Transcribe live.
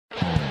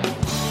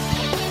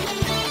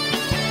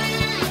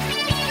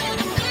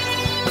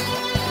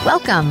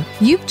Welcome.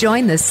 You've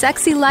joined the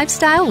Sexy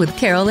Lifestyle with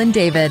Carol and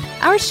David.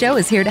 Our show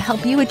is here to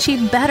help you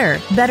achieve better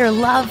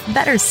love,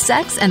 better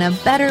sex, and a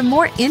better,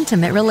 more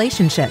intimate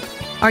relationship.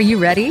 Are you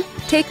ready?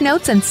 Take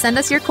notes and send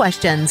us your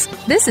questions.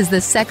 This is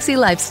the Sexy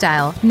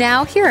Lifestyle.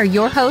 Now, here are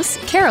your hosts,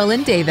 Carol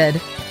and David.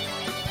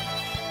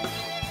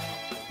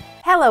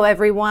 Hello,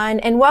 everyone,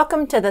 and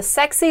welcome to the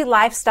Sexy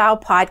Lifestyle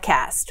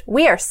Podcast.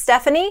 We are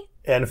Stephanie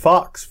and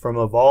Fox from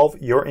Evolve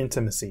Your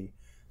Intimacy,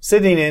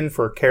 sitting in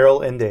for Carol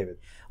and David.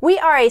 We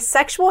are a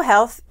sexual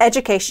health,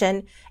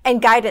 education,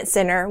 and guidance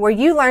center where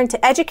you learn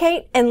to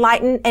educate,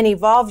 enlighten, and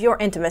evolve your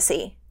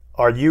intimacy.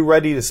 Are you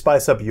ready to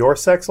spice up your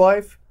sex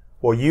life?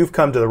 Well, you've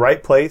come to the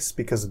right place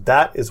because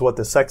that is what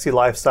the Sexy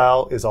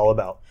Lifestyle is all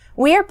about.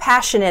 We are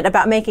passionate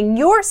about making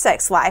your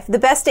sex life the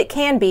best it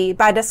can be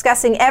by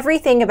discussing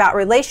everything about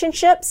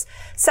relationships,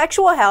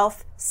 sexual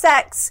health,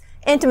 sex,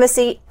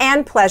 intimacy,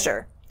 and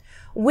pleasure.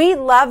 We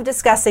love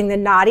discussing the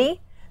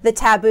naughty, the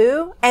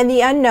taboo, and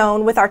the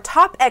unknown with our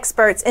top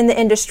experts in the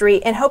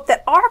industry and hope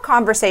that our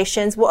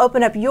conversations will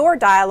open up your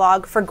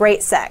dialogue for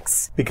great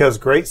sex. Because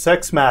great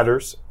sex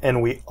matters,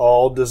 and we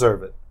all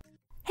deserve it.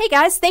 Hey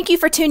guys, thank you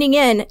for tuning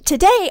in.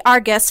 Today, our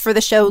guest for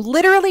the show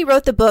literally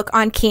wrote the book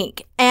on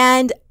kink,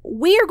 and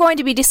we are going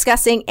to be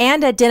discussing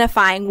and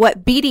identifying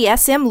what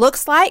BDSM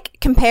looks like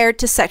compared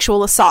to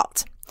sexual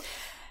assault.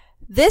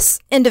 This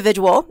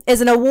individual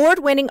is an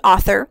award-winning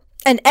author,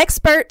 an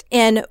expert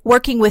in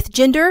working with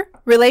gender,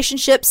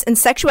 relationships, and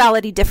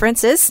sexuality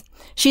differences.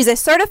 She's a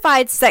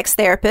certified sex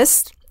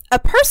therapist, a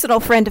personal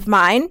friend of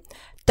mine,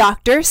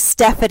 Dr.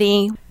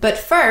 Stefani. But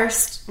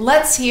first,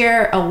 let's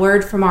hear a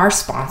word from our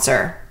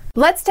sponsor.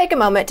 Let's take a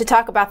moment to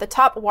talk about the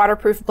top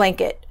waterproof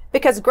blanket,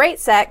 because great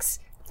sex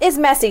is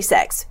messy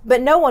sex,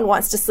 but no one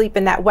wants to sleep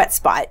in that wet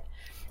spot.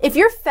 If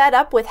you're fed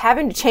up with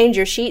having to change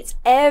your sheets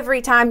every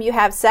time you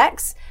have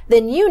sex,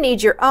 then you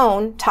need your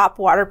own top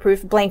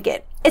waterproof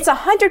blanket. It's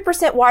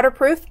 100%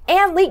 waterproof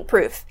and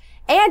leak-proof,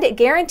 and it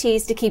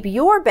guarantees to keep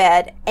your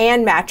bed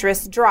and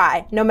mattress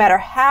dry, no matter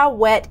how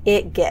wet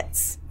it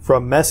gets.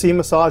 From messy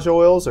massage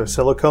oils or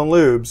silicone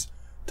lubes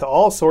to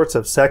all sorts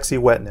of sexy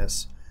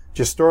wetness,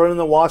 just throw it in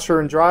the washer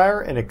and dryer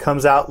and it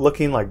comes out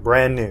looking like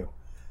brand new.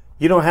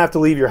 You don't have to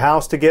leave your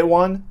house to get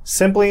one.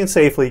 Simply and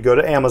safely go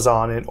to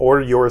Amazon and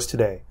order yours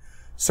today.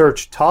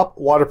 Search Top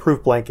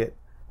Waterproof Blanket.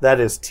 That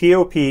is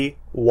TOP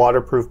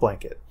Waterproof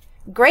Blanket.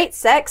 Great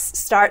sex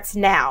starts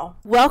now.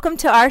 Welcome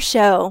to our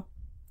show.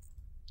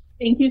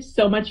 Thank you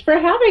so much for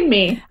having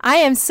me. I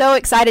am so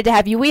excited to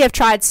have you. We have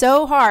tried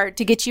so hard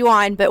to get you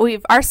on, but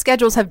our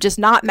schedules have just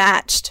not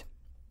matched.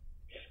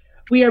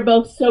 We are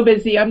both so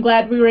busy. I'm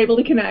glad we were able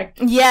to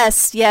connect.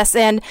 Yes.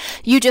 And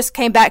you just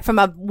came back from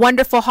a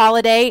wonderful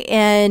holiday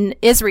in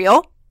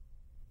Israel.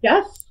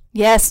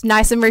 Yes,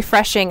 nice and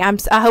refreshing.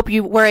 I hope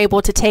you were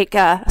able to take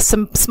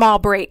some small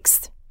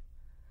breaks.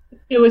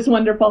 It was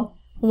wonderful.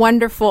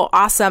 Wonderful.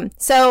 Awesome.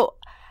 So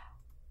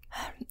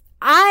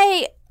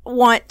I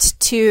want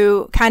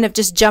to kind of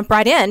just jump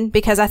right in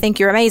because I think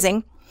you're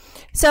amazing.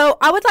 So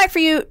I would like for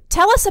you,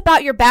 tell us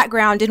about your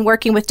background in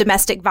working with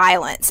domestic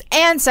violence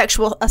and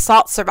sexual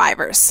assault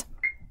survivors.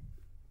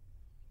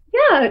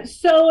 Yeah.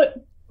 So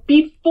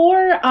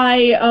before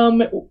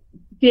I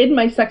did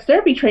my sex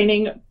therapy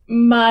training,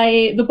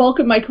 the bulk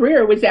of my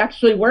career was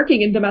actually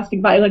working in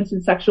domestic violence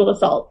and sexual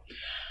assault.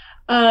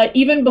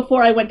 Even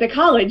before I went to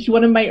college,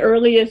 one of my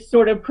earliest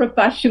sort of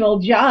professional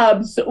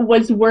jobs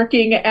was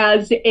working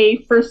as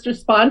a first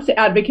response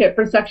advocate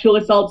for sexual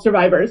assault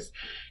survivors.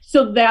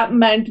 So that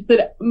meant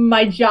that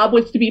my job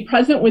was to be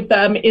present with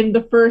them in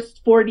the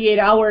first 48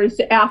 hours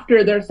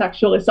after their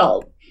sexual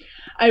assault.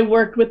 I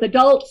worked with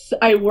adults,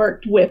 I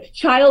worked with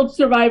child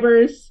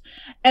survivors,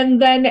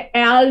 and then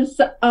as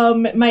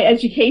my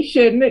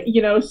education,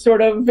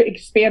 sort of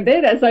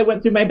expanded as I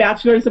went through my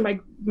bachelor's and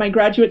my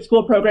graduate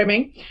school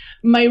programming,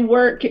 my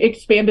work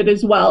expanded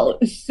as well.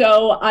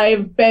 So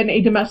I've been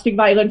a domestic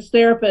violence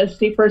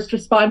therapist, a first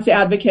response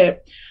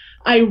advocate.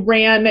 I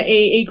ran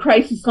a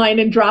crisis line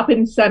and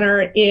drop-in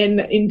center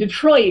in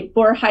Detroit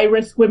for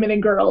high-risk women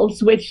and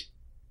girls, which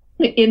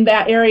in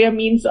that area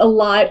means a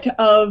lot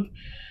of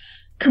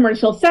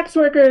commercial sex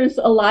workers,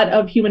 a lot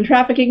of human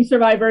trafficking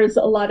survivors,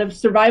 a lot of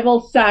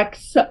survival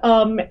sex,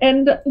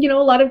 and, a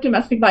lot of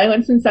domestic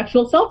violence and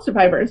sexual assault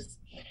survivors.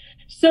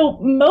 So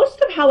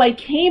most of how I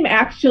came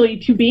actually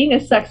to being a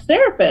sex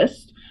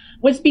therapist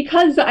was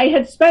because I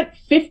had spent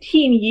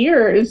 15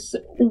 years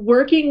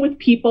working with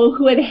people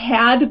who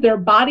had their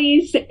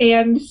bodies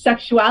and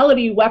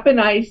sexuality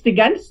weaponized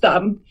against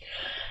them.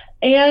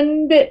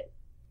 And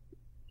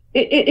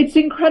it's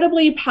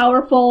incredibly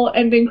powerful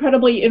and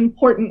incredibly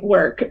important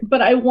work,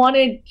 but I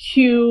wanted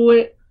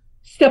to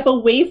step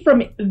away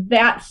from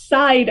that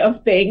side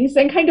of things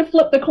and kind of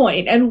flip the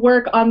coin and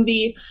work on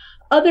the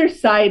other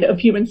side of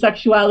human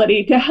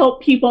sexuality to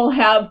help people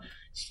have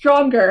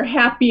stronger,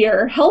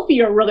 happier,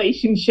 healthier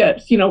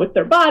relationships, with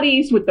their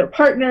bodies, with their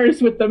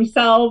partners, with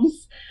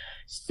themselves.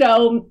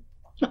 So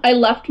I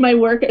left my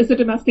work as a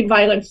domestic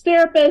violence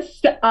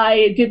therapist.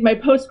 I did my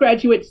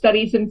postgraduate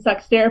studies in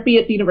sex therapy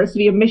at the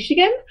University of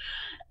Michigan.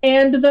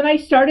 And then I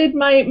started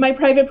my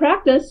private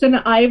practice, and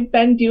I've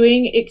been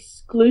doing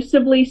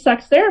exclusively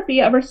sex therapy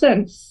ever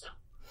since.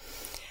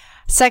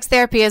 Sex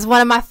therapy is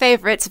one of my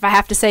favorites, if I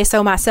have to say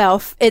so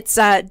myself. It's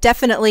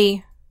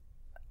definitely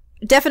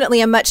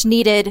a much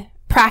needed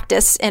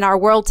practice in our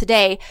world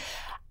today.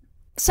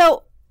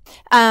 So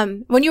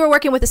when you were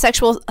working with the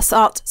sexual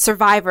assault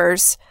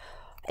survivors,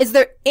 is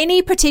there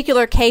any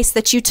particular case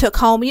that you took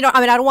home?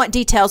 I don't want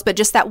details, but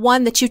just that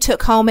one that you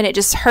took home and it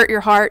just hurt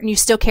your heart and you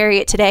still carry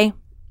it today?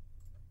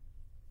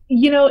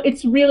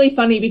 It's really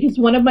funny because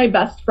one of my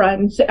best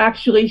friends,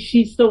 actually,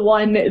 she's the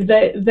one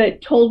that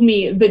told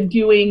me that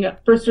doing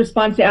first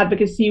response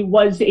advocacy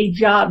was a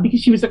job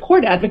because she was a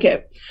court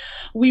advocate.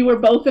 We were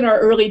both in our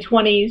early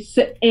 20s,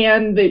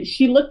 and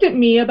she looked at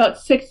me about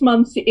 6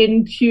 months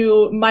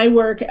into my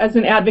work as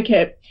an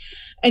advocate.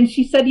 And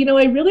she said,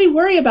 I really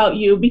worry about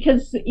you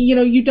because,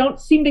 you don't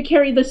seem to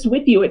carry this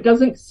with you. It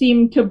doesn't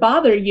seem to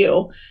bother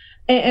you.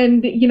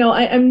 And,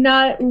 I'm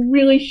not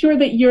really sure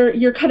that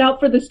you're cut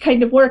out for this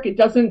kind of work. It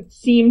doesn't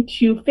seem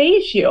to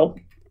faze you.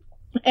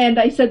 And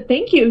I said,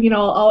 thank you.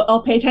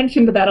 I'll pay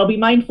attention to that. I'll be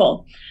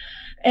mindful.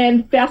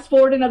 And fast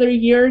forward another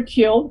year or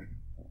two,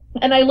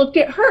 and I looked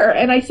at her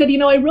and I said,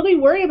 I really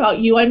worry about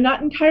you. I'm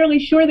not entirely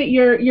sure that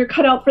you're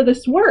cut out for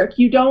this work.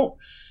 You don't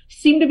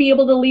seem to be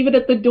able to leave it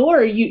at the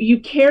door. You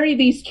carry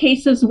these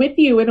cases with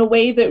you in a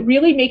way that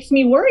really makes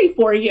me worry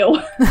for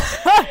you.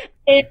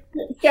 And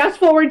fast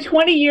forward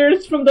 20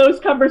 years from those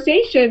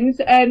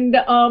conversations, and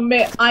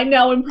I'm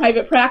now in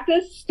private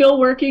practice, still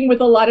working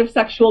with a lot of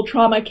sexual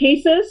trauma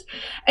cases.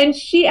 And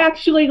she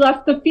actually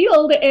left the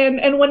field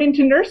and went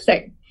into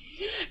nursing.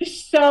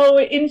 So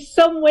in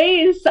some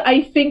ways,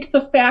 I think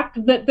the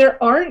fact that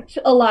there aren't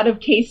a lot of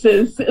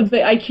cases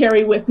that I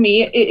carry with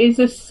me is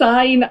a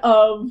sign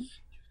of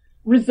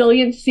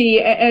resiliency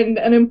and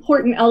an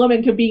important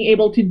element of being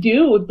able to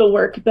do the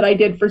work that I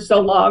did for so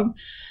long.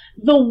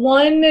 The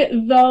one,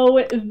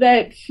 though,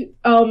 that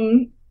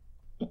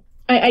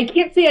I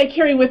can't say I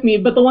carry with me,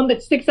 but the one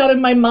that sticks out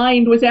in my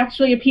mind was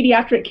actually a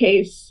pediatric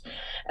case.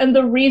 And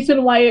the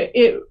reason why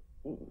it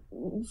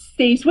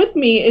stays with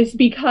me is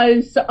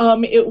because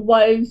it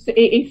was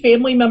a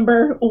family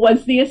member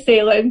was the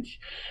assailant,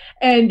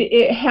 and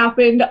it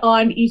happened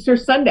on Easter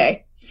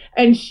Sunday.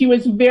 And she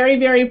was very,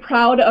 very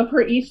proud of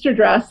her Easter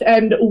dress,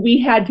 and we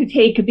had to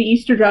take the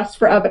Easter dress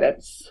for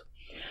evidence.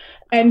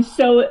 And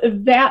so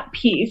that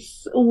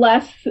piece,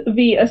 less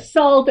the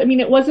assault,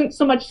 it wasn't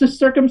so much the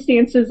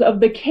circumstances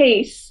of the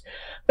case,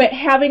 but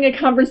having a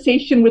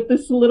conversation with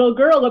this little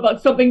girl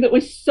about something that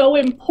was so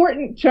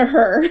important to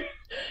her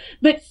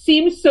that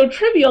seems so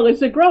trivial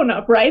as a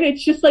grown-up, right?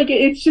 It's just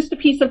a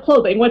piece of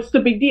clothing. What's the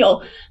big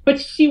deal?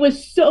 But she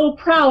was so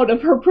proud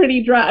of her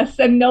pretty dress,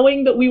 and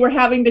knowing that we were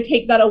having to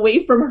take that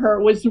away from her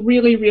was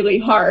really, really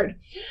hard.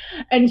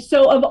 And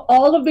so of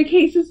all of the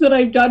cases that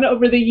I've done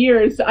over the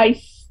years, I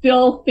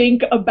still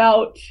think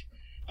about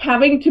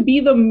having to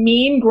be the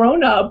mean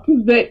grown-up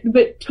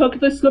that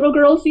took this little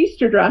girl's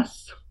Easter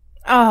dress.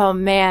 Oh,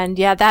 man.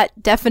 Yeah,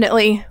 that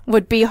definitely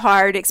would be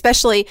hard,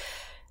 especially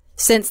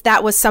since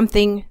that was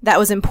something that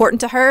was important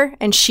to her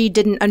and she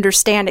didn't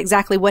understand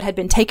exactly what had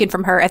been taken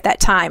from her at that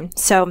time.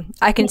 So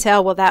I can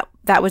tell, well,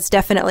 that was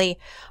definitely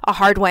a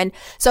hard one.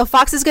 So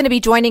Fox is going to be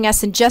joining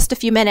us in just a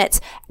few minutes.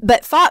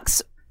 But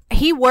Fox,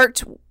 he's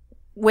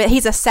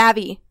a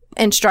savvy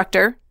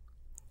instructor.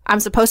 I'm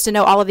supposed to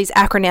know all of these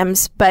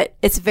acronyms, but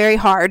it's very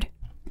hard.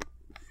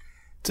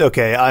 It's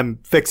okay. I'm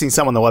fixing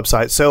some on the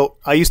website. So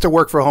I used to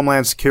work for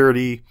Homeland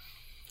Security,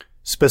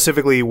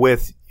 specifically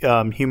with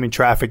human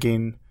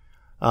trafficking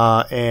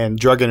and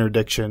drug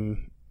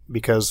interdiction,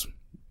 because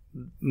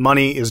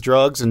money is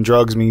drugs, and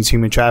drugs means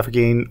human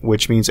trafficking,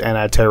 which means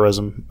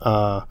anti-terrorism,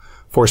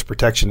 force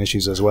protection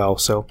issues as well.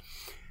 So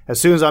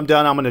as soon as I'm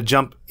done, I'm going to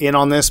jump in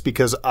on this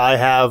because I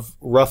have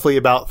roughly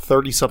about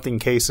 30-something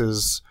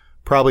cases,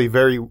 probably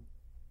very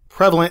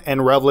prevalent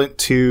and relevant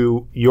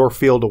to your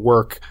field of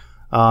work,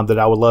 that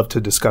I would love to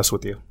discuss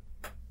with you.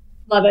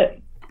 Love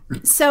it.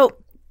 So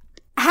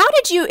how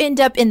did you end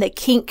up in the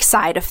kink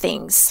side of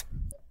things?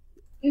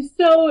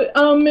 So,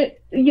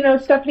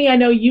 Stephanie, I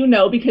know you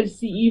know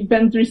because you've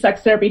been through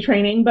sex therapy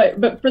training,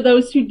 but for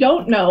those who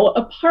don't know,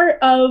 a part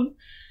of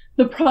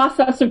the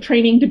process of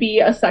training to be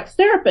a sex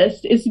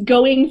therapist is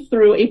going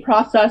through a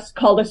process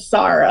called a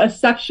SAR, a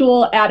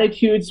sexual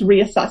attitudes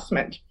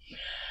reassessment.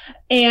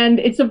 And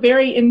it's a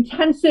very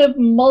intensive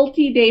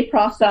multi-day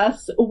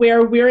process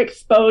where we're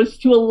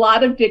exposed to a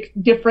lot of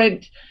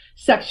different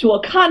sexual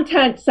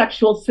content,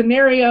 sexual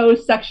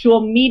scenarios,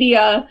 sexual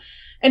media.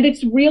 And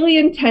it's really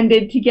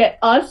intended to get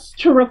us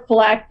to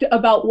reflect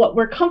about what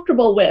we're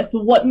comfortable with,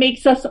 what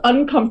makes us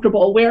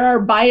uncomfortable, where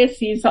our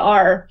biases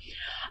are,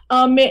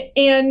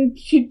 and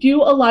to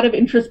do a lot of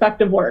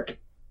introspective work.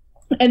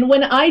 And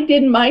when I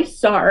did my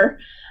SAR,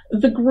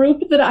 the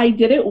group that I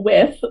did it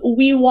with,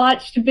 we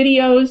watched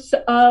videos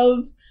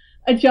of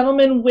a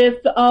gentleman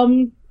with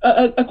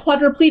a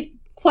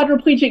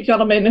quadriplegic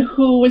gentleman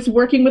who was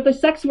working with a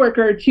sex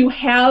worker to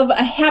have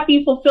a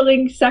happy,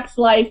 fulfilling sex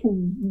life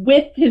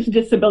with his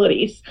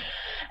disabilities.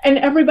 And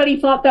everybody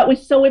thought that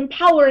was so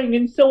empowering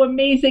and so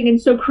amazing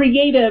and so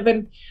creative.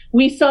 And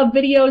we saw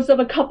videos of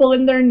a couple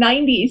in their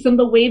 90s and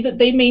the way that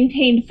they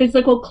maintained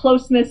physical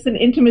closeness and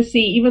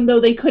intimacy, even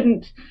though they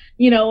couldn't,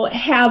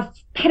 have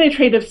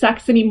penetrative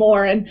sex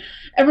anymore. And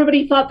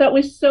everybody thought that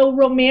was so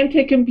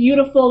romantic and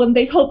beautiful. And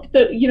they hoped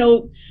that,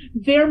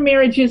 their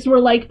marriages were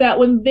like that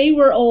when they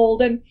were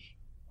old. And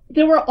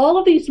there were all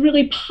of these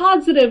really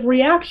positive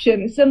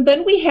reactions. And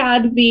then we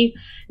had the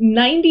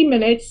 90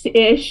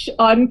 minutes-ish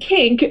on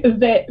kink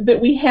that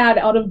we had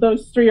out of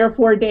those 3 or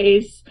 4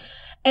 days.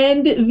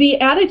 And the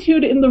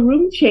attitude in the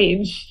room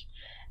changed.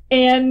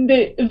 And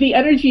the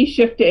energy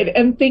shifted,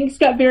 and things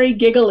got very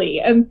giggly,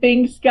 and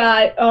things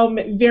got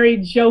very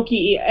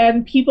jokey,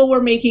 and people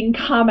were making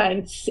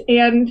comments.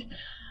 And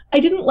I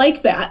didn't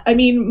like that. I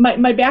mean,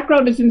 my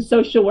background is in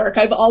social work.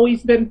 I've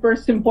always been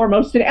first and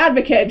foremost an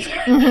advocate.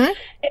 Mm-hmm.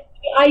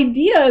 The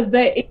idea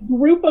that a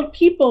group of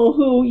people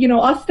who,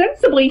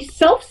 ostensibly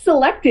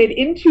self-selected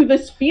into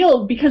this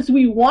field because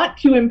we want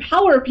to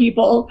empower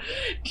people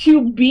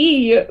to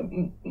be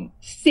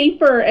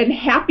safer and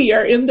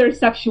happier in their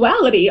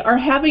sexuality are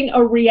having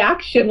a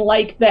reaction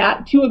like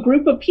that to a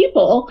group of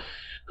people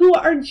who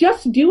are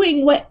just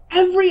doing what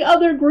every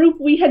other group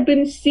we had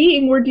been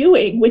seeing were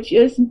doing, which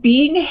is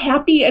being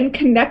happy and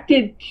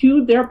connected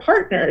to their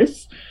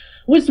partners,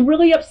 was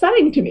really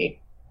upsetting to me.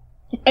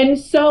 And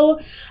so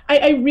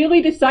I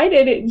really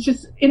decided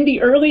just in the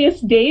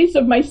earliest days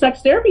of my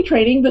sex therapy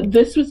training that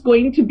this was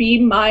going to be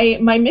my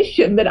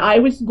mission, that I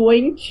was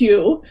going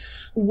to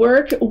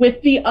work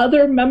with the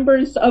other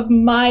members of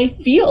my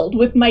field,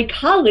 with my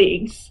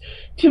colleagues,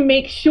 to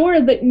make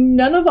sure that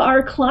none of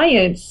our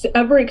clients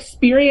ever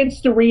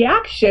experienced a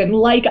reaction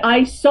like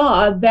I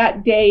saw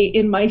that day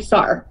in my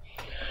SAR.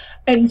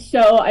 And so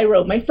I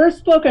wrote my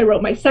first book, I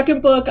wrote my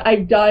second book,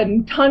 I've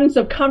done tons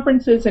of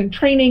conferences and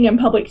training and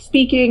public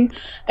speaking,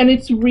 and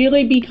it's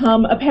really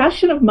become a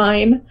passion of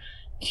mine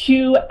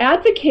to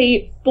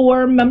advocate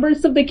for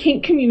members of the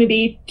kink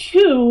community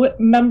to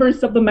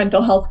members of the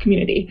mental health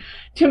community,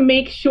 to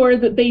make sure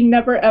that they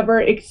never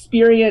ever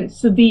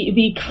experience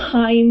the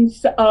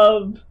kinds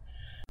of...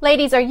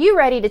 Ladies, are you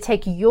ready to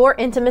take your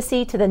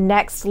intimacy to the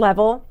next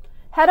level?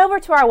 Head over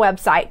to our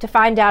website to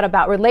find out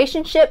about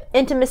relationship,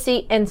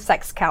 intimacy, and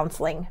sex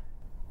counseling.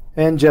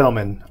 And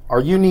gentlemen,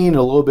 are you needing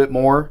a little bit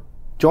more?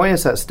 Join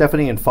us at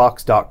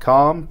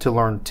stephanieandfox.com to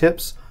learn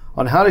tips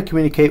on how to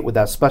communicate with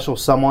that special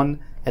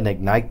someone and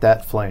ignite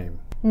that flame.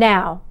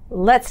 Now,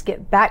 let's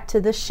get back to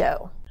the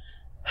show.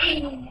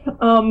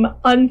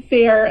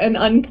 Unfair and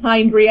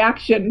unkind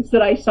reactions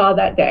that I saw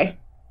that day.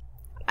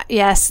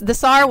 Yes, the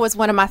SAR was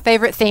one of my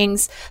favorite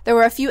things. There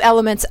were a few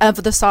elements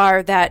of the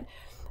SAR that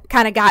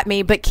kind of got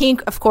me, but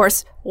kink, of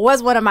course,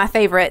 was one of my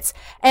favorites.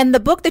 And the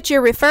book that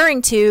you're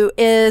referring to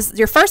is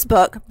your first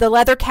book, The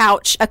Leather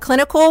Couch, A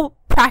Clinical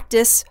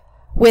Practice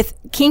with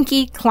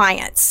Kinky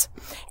Clients.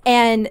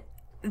 And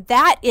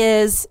that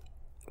is,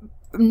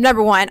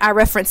 number one, I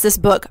reference this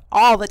book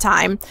all the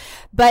time,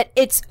 but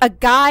it's a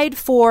guide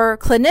for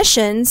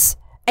clinicians.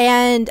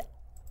 And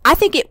I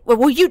think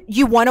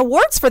you won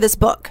awards for this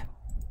book.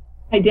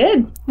 I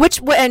did.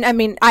 And I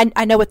mean,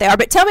 I know what they are,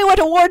 but tell me what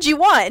awards you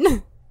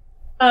won.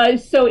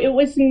 So it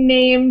was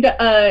named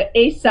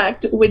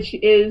ASECT, which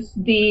is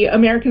the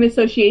American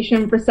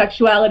Association for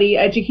Sexuality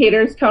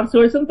Educators,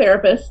 Counselors, and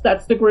Therapists.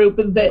 That's the group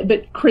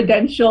that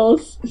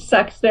credentials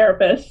sex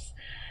therapists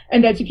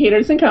and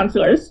educators and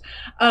counselors.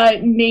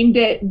 Named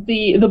it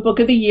the Book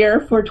of the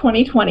Year for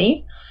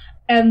 2020.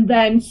 And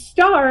then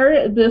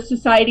STAR, the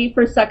Society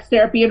for Sex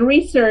Therapy and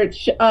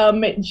Research,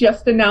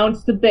 just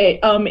announced that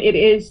it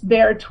is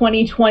their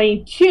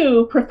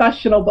 2022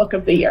 Professional Book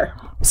of the Year.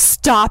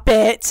 Stop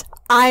it.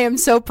 I am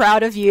so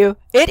proud of you.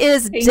 It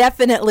is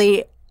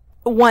definitely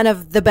one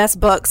of the best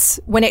books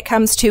when it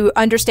comes to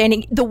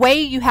understanding the way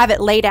you have it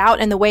laid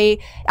out and the way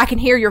I can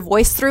hear your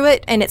voice through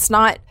it. And it's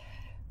not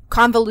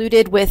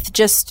convoluted with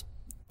just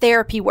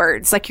therapy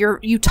words. Like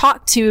you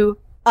talk to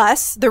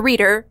us, the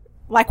reader,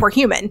 like we're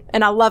human.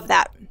 And I love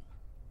that.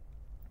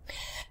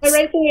 I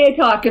write the way I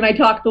talk and I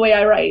talk the way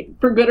I write.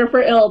 For good or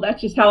for ill,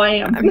 that's just how I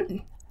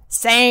am.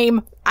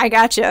 Same. I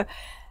gotcha.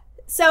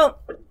 So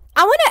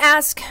I want to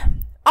ask,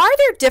 are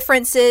there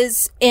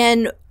differences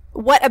in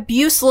what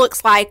abuse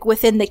looks like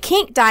within the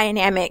kink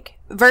dynamic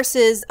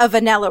versus a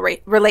vanilla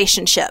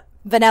relationship?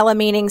 Vanilla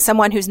meaning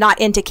someone who's not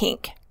into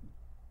kink.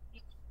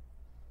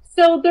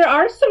 So there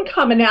are some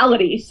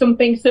commonalities, some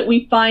things that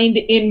we find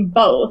in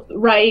both,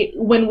 right?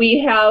 When we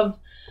have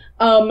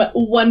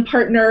one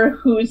partner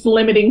who's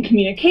limiting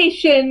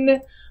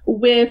communication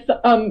with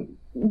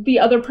the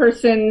other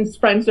person's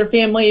friends or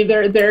family,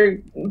 they're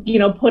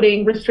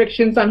putting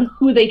restrictions on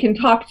who they can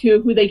talk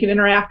to, who they can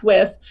interact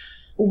with.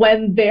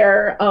 When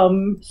they're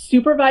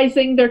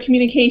supervising their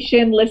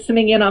communication,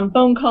 listening in on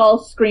phone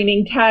calls,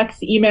 screening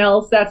texts,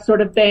 emails, that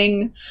sort of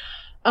thing.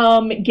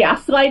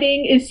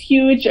 Gaslighting is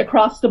huge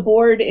across the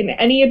board in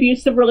any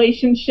abusive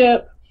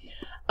relationship.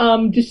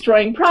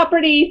 destroying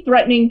property,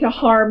 threatening to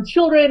harm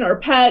children or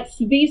pets.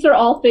 These are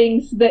all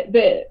things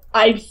that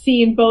I've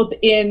seen both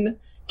in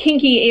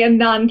kinky and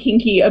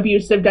non-kinky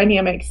abusive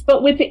dynamics.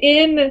 But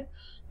within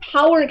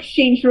power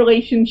exchange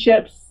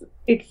relationships,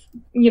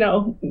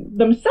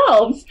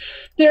 themselves,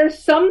 there are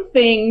some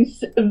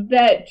things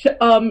that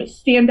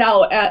stand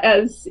out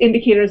as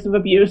indicators of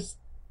abuse,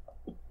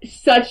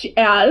 such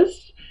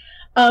as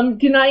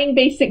denying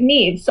basic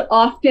needs.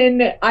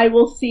 Often I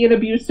will see an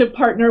abusive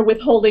partner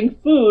withholding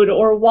food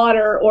or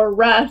water or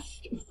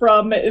rest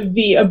from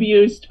the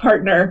abused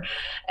partner,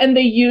 and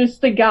they use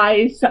the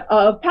guise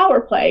of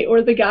power play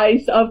or the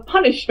guise of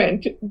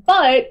punishment.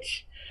 But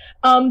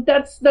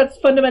that's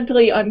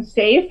fundamentally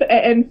unsafe,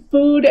 and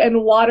food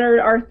and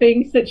water are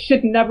things that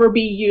should never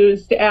be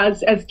used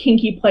as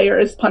kinky play or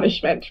as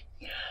punishment.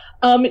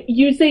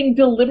 Using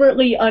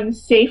deliberately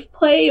unsafe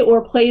play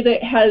or play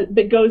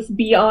that goes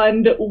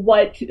beyond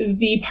what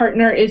the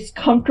partner is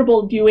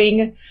comfortable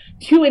doing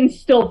to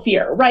instill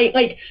fear, right?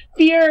 Like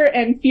fear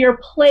and fear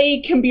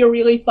play can be a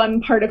really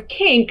fun part of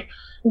kink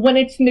when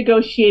it's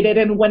negotiated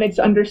and when it's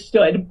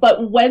understood.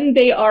 But when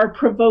they are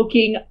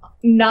provoking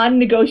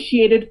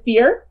non-negotiated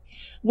fear,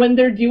 when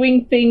they're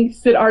doing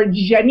things that are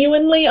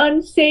genuinely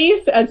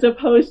unsafe as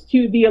opposed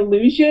to the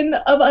illusion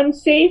of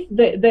unsafe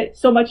that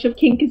so much of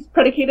kink is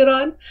predicated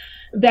on,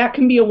 that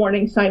can be a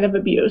warning sign of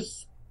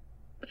abuse.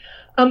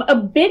 A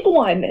big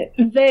one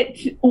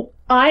that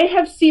I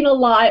have seen a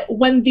lot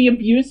when the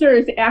abuser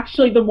is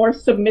actually the more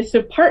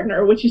submissive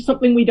partner, which is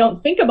something we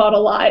don't think about a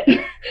lot.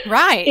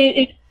 Right.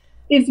 It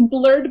is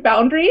blurred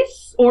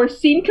boundaries or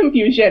scene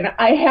confusion.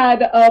 I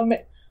had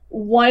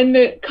one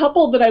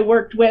couple that I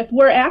worked with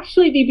where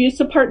actually the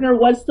abusive partner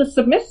was the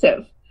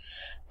submissive,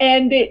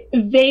 and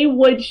they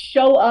would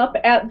show up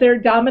at their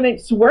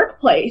dominant's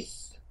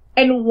workplace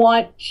and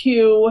want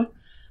to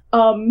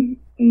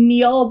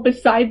kneel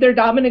beside their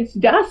dominant's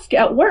desk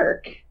at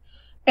work.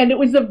 And it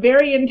was a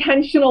very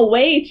intentional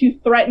way to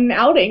threaten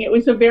outing. It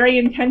was a very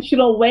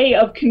intentional way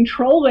of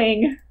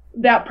controlling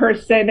that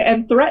person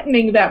and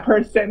threatening that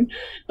person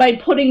by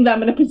putting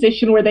them in a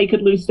position where they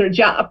could lose their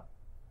job.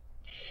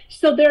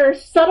 So there are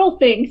subtle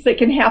things that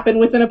can happen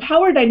within a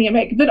power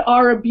dynamic that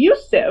are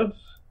abusive.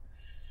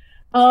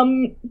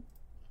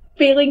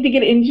 Failing to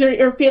get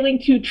injured or failing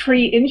to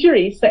treat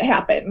injuries that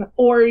happen,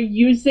 or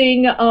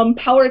using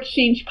power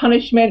exchange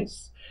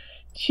punishments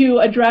to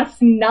address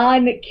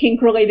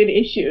non-kink related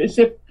issues.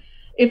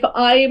 If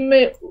I'm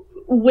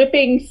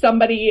whipping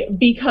somebody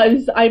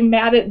because I'm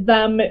mad at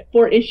them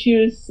for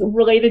issues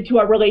related to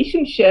our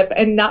relationship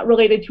and not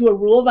related to a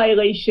rule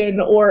violation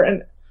or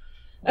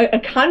a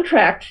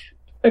contract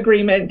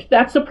agreement,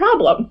 that's a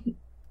problem.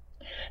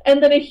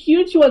 And then a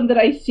huge one that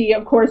I see,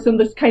 of course, and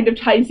this kind of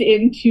ties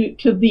into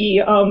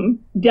the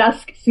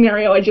desk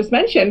scenario I just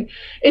mentioned,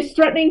 is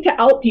threatening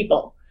to out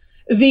people.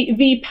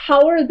 The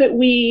power that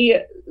we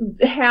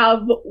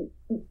have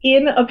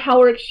in a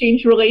power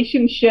exchange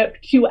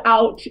relationship to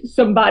out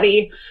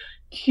somebody,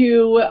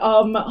 to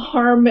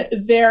harm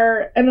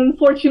their, and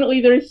unfortunately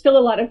there is still a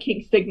lot of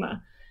kink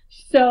stigma.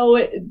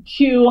 So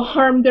to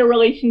harm their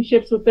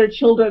relationships with their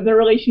children, their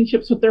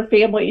relationships with their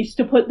families,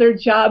 to put their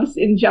jobs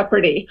in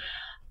jeopardy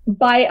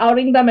by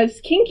outing them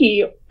as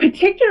kinky,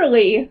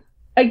 particularly,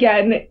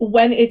 again,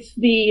 when it's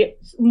the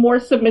more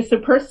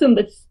submissive person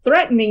that's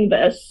threatening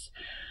this.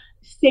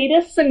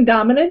 Sadists and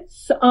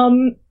dominants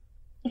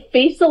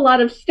face a lot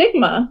of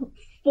stigma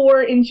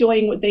for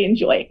enjoying what they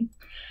enjoy.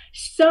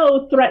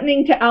 So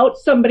threatening to out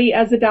somebody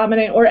as a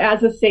dominant or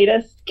as a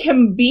sadist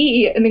can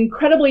be an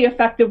incredibly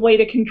effective way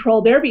to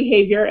control their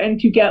behavior and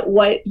to get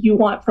what you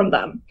want from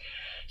them.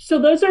 So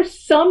those are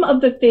some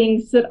of the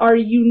things that are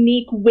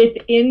unique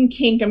within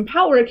kink and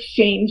power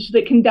exchange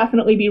that can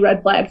definitely be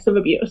red flags of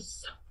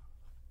abuse.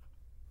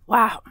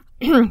 Wow.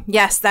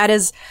 Yes, that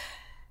is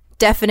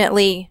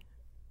definitely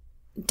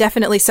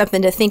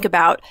something to think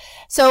about.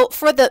 So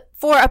for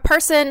a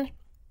person,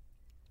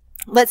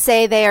 let's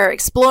say they are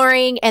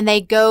exploring and they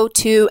go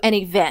to an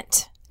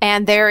event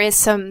and there is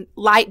some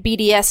light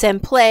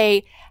BDSM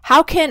play,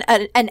 how can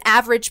an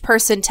average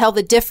person tell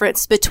the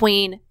difference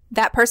between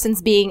that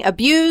person's being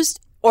abused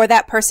or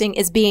that person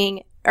is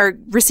being or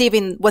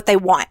receiving what they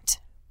want?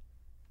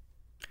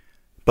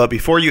 But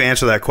before you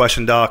answer that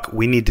question, Doc,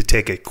 we need to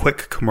take a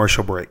quick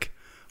commercial break.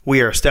 We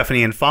are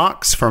Stephanie and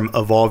Fox from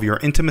Evolve Your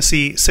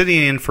Intimacy,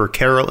 sitting in for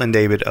Carol and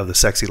David of The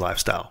Sexy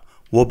Lifestyle.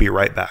 We'll be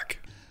right back.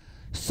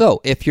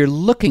 So, if you're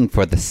looking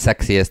for the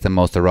sexiest and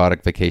most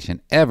erotic vacation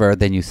ever,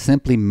 then you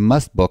simply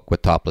must book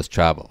with Topless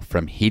Travel.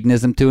 From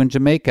hedonism to in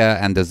Jamaica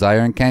and desire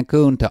in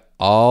Cancun to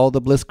all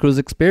the Bliss Cruise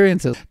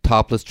experiences,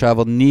 Topless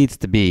Travel needs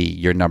to be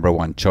your number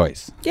one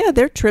choice. Yeah,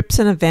 their trips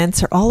and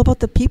events are all about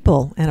the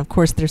people and, of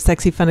course, their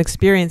sexy fun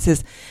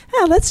experiences.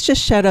 Let's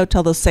just shout out to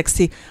all those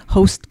sexy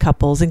host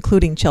couples,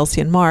 including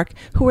Chelsea and Mark,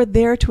 who are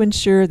there to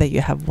ensure that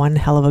you have one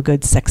hell of a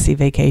good sexy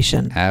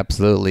vacation.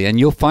 Absolutely. And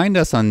you'll find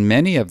us on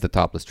many of the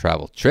Topless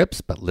Travel trips,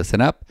 but listen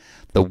up.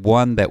 The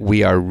one that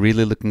we are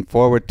really looking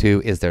forward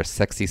to is their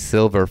Sexy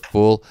Silver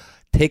full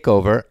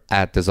takeover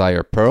at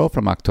Desire Pearl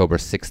from October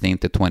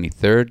 16th to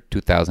 23rd,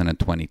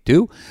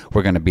 2022.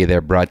 We're going to be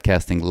there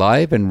broadcasting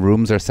live, and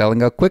rooms are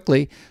selling out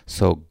quickly.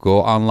 So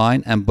go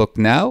online and book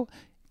now.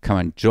 Come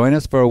and join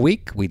us for a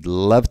week. We'd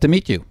love to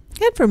meet you.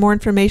 And for more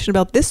information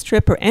about this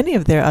trip or any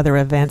of their other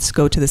events,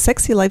 go to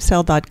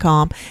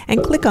thesexylifestyle.com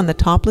and click on the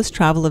Topless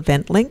Travel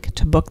event link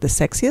to book the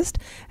sexiest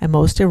and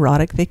most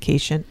erotic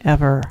vacation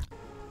ever.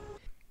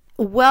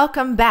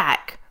 Welcome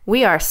back.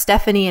 We are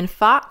Stephanie and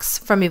Fox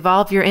from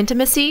Evolve Your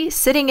Intimacy,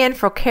 sitting in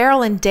for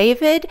Carol and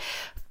David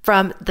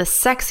from The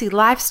Sexy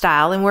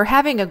Lifestyle, and we're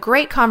having a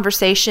great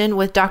conversation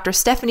with Dr.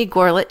 Stefani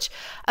Goerlich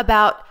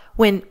about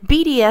when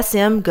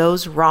BDSM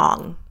goes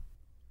wrong.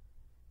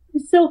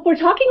 So if we're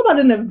talking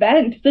about an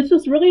event, this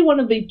is really one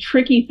of the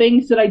tricky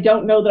things that I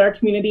don't know that our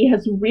community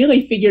has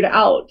really figured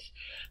out,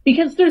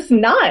 because there's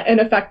not an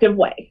effective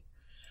way.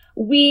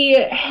 We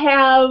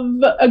have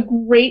a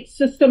great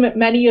system at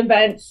many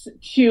events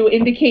to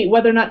indicate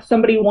whether or not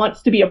somebody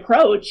wants to be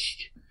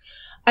approached.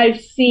 I've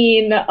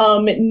seen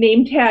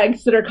name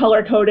tags that are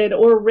color-coded,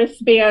 or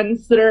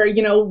wristbands that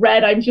are,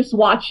 red, I'm just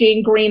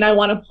watching, green, I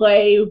want to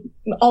play,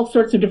 all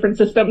sorts of different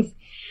systems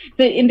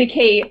that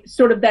indicate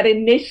sort of that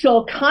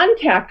initial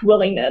contact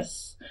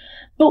willingness.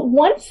 But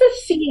once a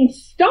scene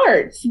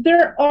starts,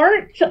 there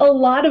aren't a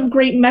lot of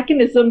great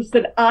mechanisms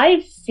that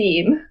I've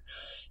seen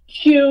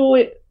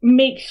to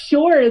make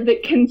sure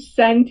that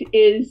consent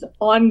is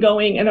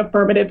ongoing and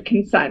affirmative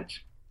consent.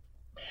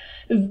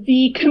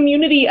 The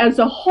community as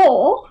a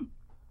whole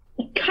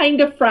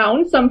kind of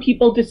frowns some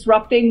people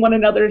disrupting one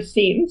another's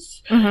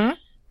scenes. Mm-hmm.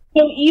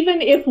 So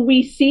even if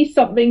we see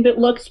something that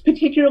looks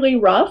particularly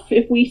rough,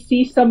 if we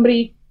see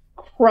somebody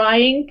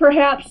crying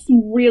perhaps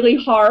really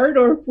hard,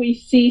 or if we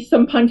see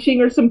some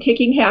punching or some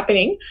kicking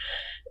happening,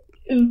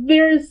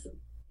 there's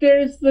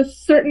this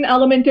certain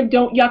element of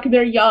don't yuck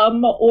their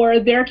yum, or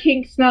their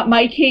kink's not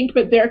my kink,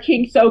 but their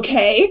kink's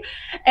okay.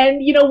 And,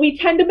 we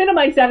tend to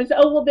minimize that as,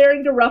 oh, well, they're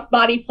into rough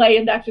body play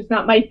and that's just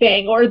not my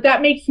thing. Or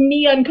that makes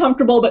me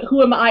uncomfortable, but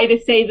who am I to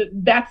say that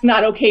that's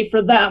not okay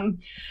for them?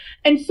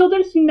 And so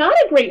there's not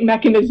a great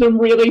mechanism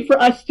really for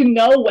us to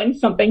know when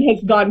something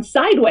has gone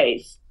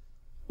sideways.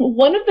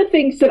 One of the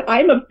things that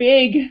I'm a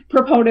big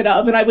proponent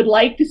of, and I would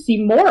like to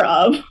see more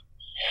of,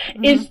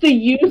 is the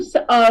use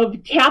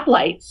of tap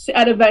lights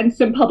at events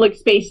and public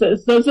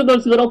spaces. Those are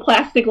those little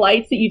plastic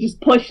lights that you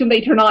just push and they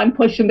turn on,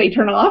 push and they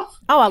turn off.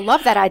 Oh, I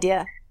love that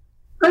idea.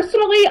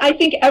 Personally, I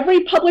think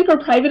every public or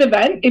private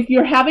event, if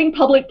you're having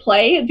public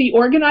play, the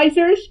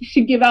organizers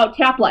should give out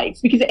tap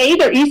lights, because A,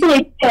 they're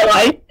easily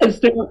sterilized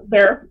because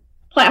they're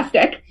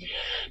plastic,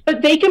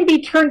 but they can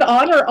be turned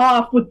on or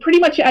off with pretty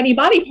much any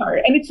body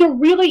part. And it's a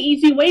really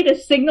easy way to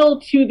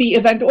signal to the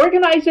event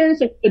organizers,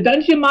 the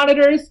dungeon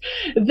monitors,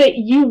 that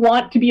you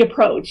want to be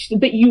approached,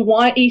 that you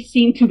want a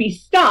scene to be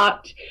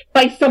stopped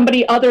by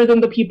somebody other than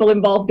the people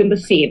involved in the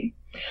scene.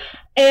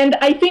 And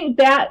I think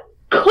that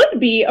could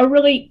be a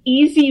really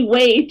easy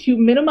way to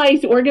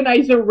minimize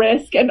organizer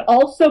risk and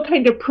also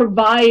kind of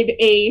provide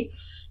a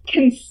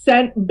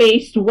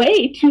consent-based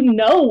way to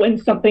know when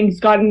something's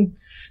gone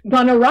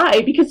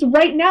awry, because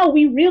right now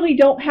we really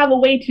don't have a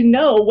way to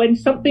know when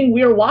something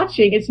we're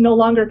watching is no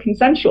longer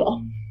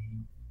consensual.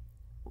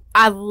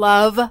 I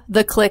love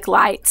the click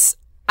lights.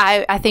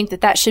 I think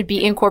that should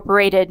be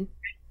incorporated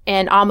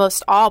in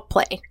almost all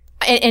play,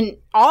 in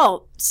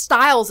all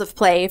styles of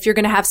play. If you're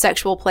going to have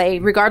sexual play,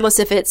 regardless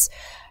if it's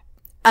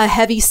a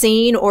heavy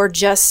scene or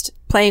just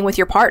playing with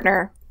your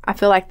partner, I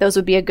feel like those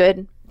would be a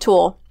good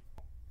tool.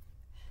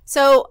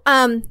 So,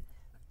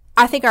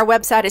 I think our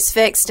website is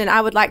fixed, and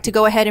I would like to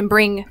go ahead and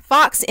bring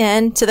Fox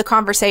in to the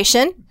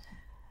conversation.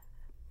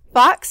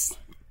 Fox?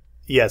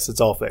 Yes,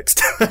 it's all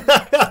fixed.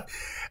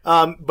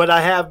 But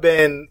I have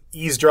been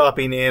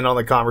eavesdropping in on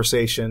the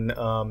conversation.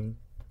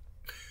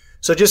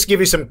 So just to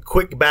give you some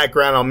quick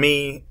background on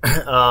me.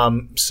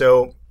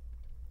 So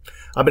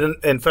I've been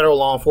in federal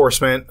law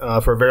enforcement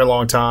for a very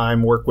long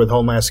time, worked with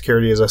Homeland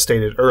Security, as I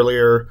stated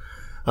earlier,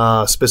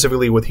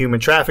 specifically with human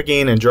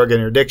trafficking and drug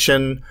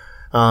interdiction.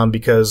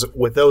 Because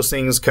with those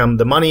things come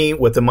the money,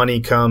 with the money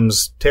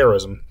comes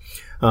terrorism.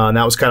 And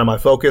that was kind of my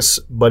focus,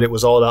 but it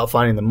was all about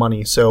finding the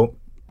money. So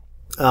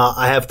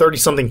I have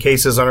 30-something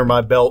cases under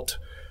my belt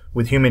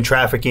with human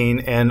trafficking,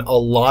 and a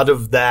lot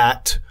of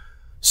that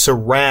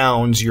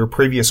surrounds your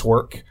previous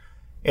work.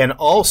 And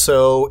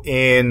also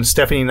in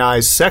Stephanie and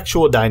I's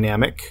sexual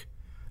dynamic,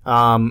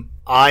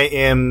 I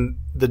am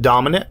the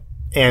dominant,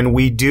 and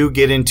we do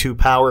get into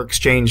power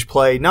exchange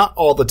play, not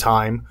all the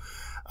time.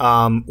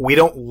 We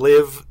don't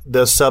live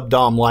the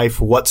sub-dom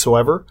life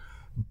whatsoever,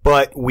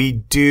 but we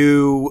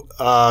do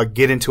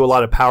get into a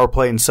lot of power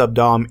play and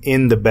sub-dom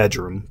in the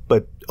bedroom,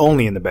 but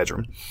only in the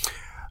bedroom.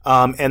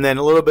 And then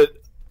a little bit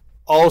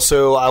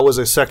also, I was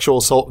a sexual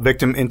assault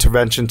victim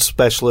intervention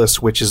specialist,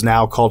 which is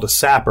now called a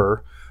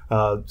SAPper.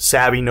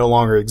 SAVI no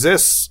longer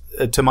exists,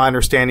 to my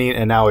understanding,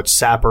 and now it's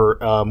SAPper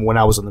when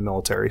I was in the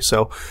military.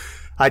 So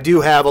I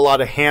do have a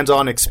lot of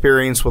hands-on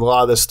experience with a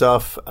lot of this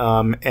stuff.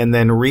 And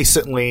then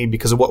recently,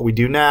 because of what we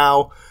do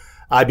now,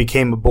 I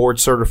became a board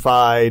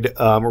certified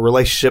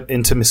relationship,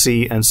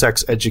 intimacy, and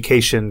sex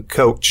education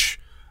coach.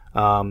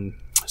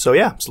 So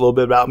yeah, it's a little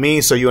bit about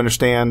me so you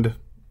understand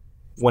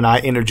when I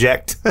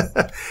interject.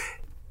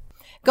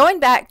 Going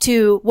back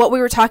to what we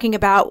were talking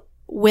about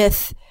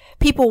with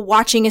people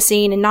watching a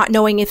scene and not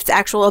knowing if it's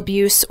actual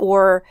abuse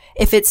or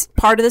if it's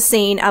part of the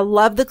scene, I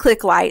love the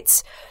click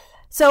lights.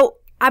 So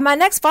my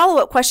next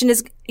follow-up question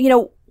is,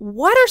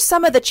 what are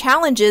some of the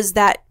challenges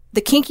that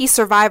the kinky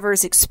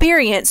survivors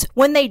experience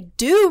when they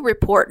do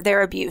report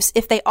their abuse,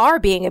 if they are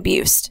being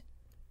abused?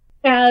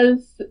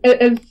 As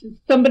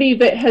somebody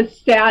that has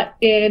sat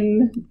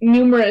in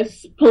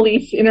numerous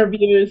police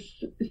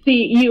interviews,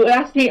 you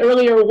asked me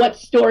earlier, what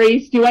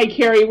stories do I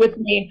carry with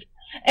me?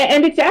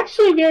 And it's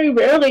actually very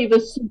rarely the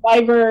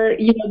survivor,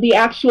 the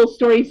actual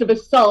stories of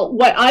assault.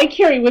 What I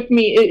carry with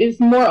me is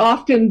more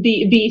often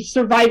the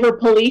survivor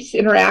police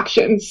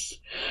interactions.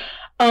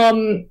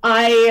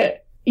 I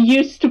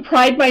used to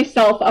pride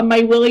myself on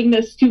my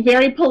willingness to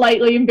very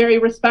politely and very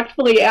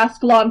respectfully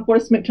ask law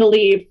enforcement to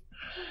leave,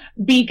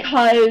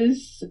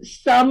 because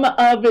some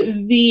of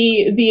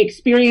the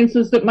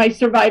experiences that my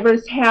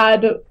survivors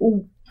had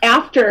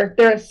after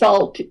their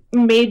assault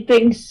made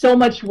things so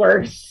much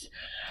worse.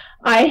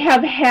 I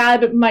have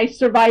had my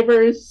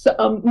survivors,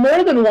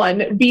 more than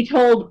one, be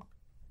told,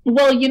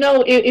 well,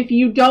 if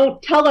you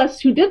don't tell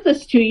us who did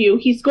this to you,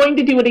 he's going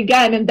to do it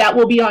again, and that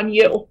will be on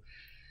you.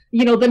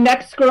 The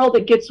next girl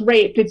that gets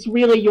raped, it's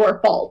really your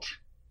fault.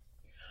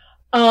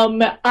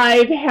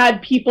 I've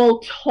had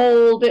people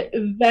told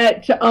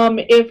that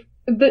if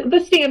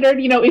the standard,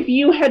 if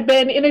you had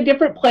been in a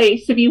different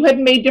place, if you had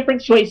made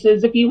different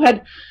choices, if you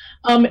had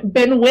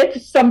been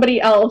with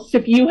somebody else,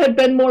 if you had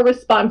been more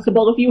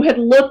responsible, if you had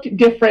looked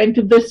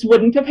different, this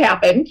wouldn't have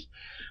happened,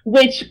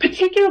 which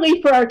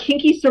particularly for our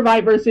kinky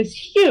survivors is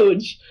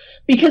huge,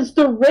 because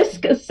the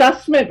risk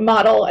assessment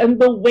model and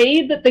the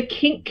way that the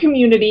kink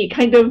community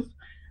kind of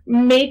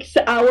makes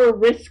our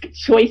risk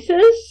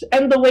choices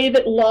and the way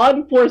that law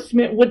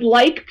enforcement would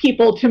like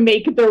people to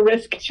make their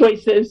risk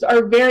choices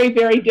are very,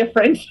 very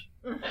different.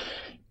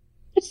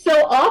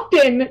 So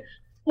often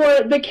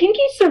for the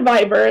kinky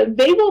survivor,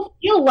 they will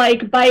feel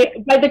like by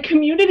the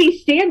community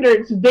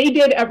standards, they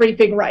did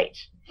everything right,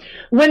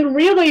 when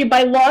really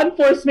by law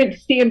enforcement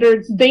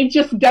standards, they've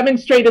just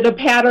demonstrated a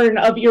pattern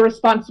of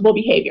irresponsible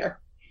behavior.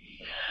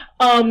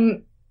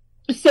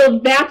 So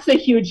that's a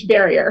huge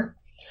barrier.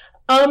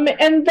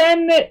 And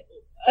then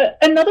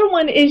another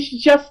one is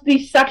just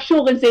the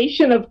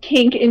sexualization of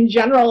kink in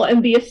general,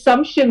 and the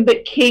assumption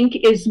that kink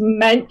is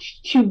meant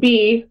to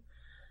be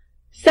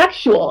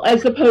sexual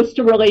as opposed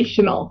to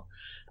relational.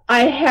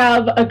 I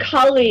have a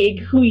colleague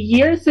who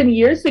years and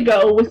years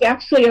ago was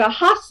actually in a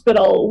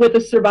hospital with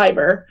a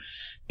survivor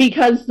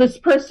because this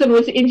person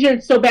was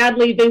injured so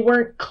badly they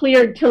weren't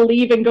cleared to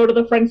leave and go to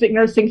the forensic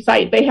nursing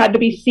site. They had to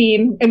be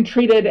seen and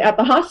treated at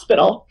the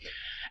hospital.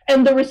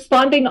 And the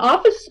responding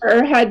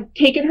officer had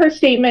taken her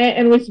statement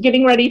and was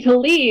getting ready to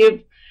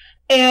leave.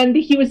 And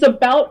he was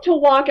about to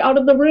walk out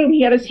of the room.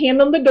 He had his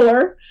hand on the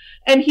door.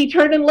 And he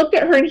turned and looked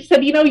at her and he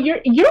said,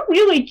 you're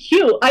really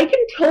cute. I can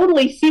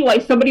totally see why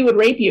somebody would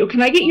rape you.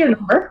 Can I get your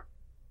number?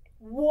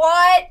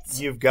 What?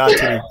 You've got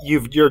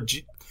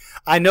to.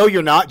 I know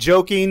you're not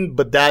joking,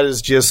 but that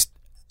is just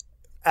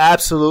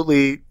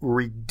absolutely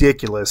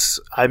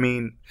ridiculous. I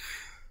mean,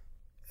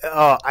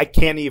 I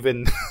can't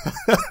even.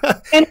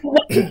 And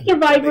what the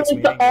survivor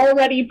is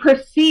already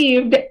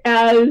perceived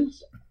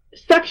as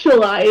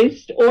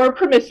sexualized or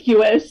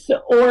promiscuous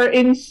or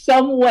in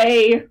some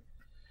way,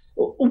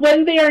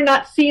 when they are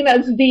not seen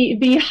as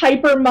the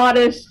hyper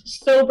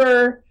modest,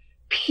 sober,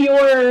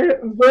 pure,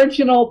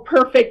 virginal,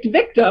 perfect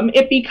victim,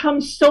 it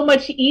becomes so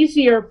much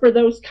easier for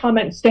those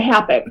comments to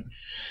happen.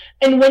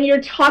 And when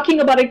you're talking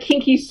about a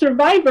kinky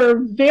survivor,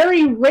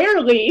 very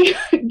rarely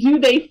do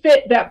they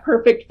fit that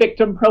perfect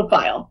victim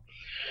profile.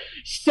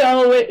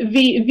 So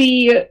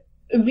the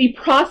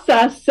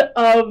process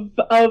of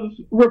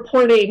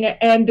reporting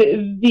and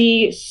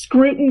the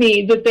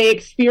scrutiny that they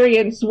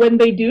experience when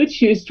they do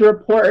choose to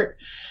report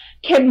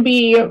can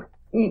be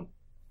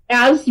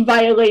as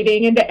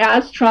violating and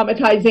as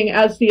traumatizing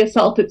as the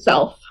assault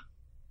itself.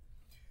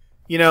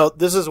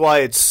 This is why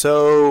it's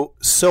so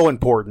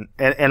important,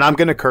 and I'm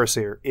going to curse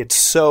here. It's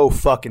so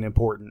fucking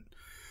important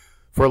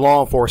for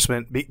law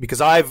enforcement,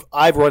 because I've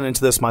run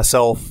into this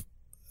myself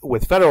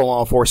with federal law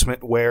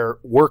enforcement, where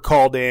we're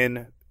called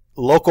in,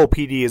 local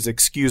PD is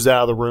excused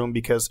out of the room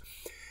because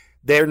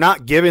they're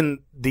not given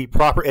the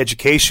proper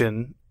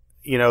education.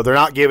 They're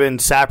not given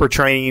SAPR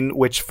training,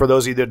 which for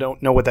those of you that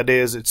don't know what that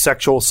is, it's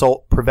sexual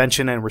assault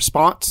prevention and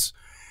response.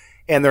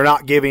 And they're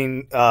not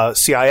giving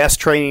CIS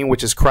training,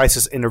 which is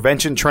crisis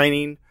intervention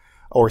training,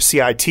 or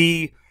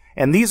CIT.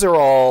 And these are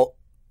all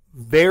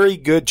very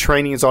good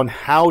trainings on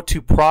how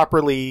to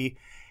properly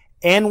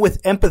and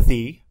with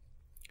empathy,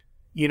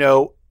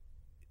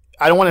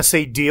 I don't want to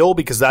say deal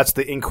because that's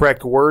the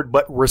incorrect word,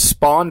 but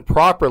respond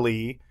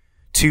properly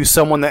to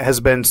someone that has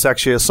been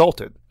sexually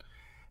assaulted.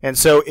 And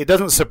so it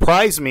doesn't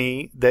surprise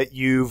me that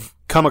you've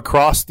come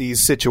across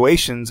these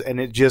situations and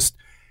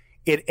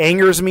it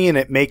angers me and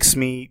it makes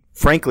me,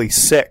 frankly,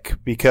 sick,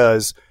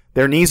 because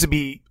there needs to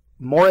be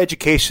more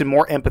education,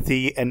 more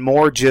empathy, and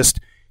more just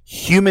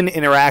human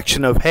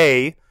interaction of,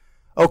 hey,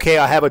 okay,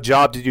 I have a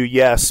job to do,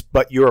 yes,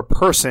 but you're a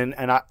person,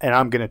 and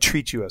I'm going to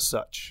treat you as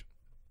such.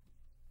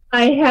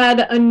 I had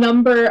a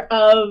number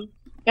of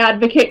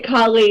advocate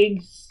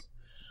colleagues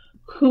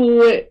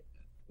who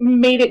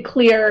made it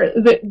clear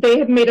that they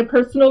had made a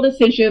personal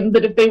decision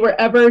that if they were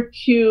ever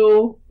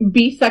to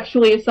be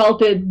sexually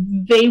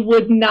assaulted, they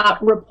would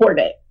not report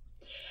it.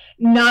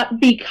 Not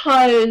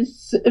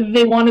because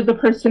they wanted the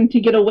person to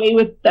get away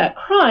with that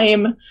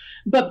crime,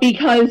 but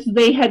because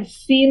they had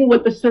seen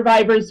what the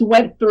survivors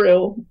went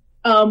through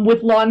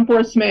with law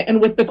enforcement and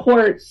with the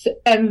courts,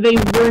 and they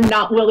were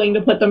not willing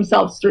to put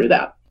themselves through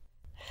that.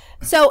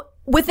 So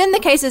within the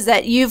cases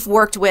that you've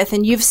worked with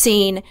and you've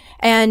seen,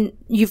 and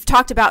you've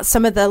talked about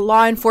some of the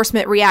law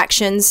enforcement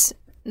reactions,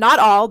 not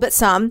all, but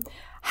some,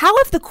 how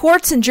have the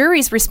courts and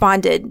juries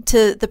responded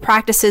to the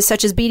practices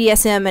such as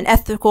BDSM and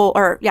ethical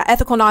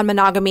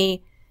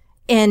non-monogamy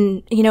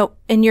in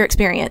your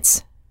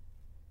experience?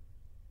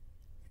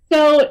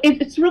 So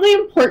it's really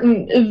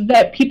important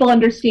that people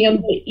understand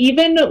that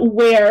even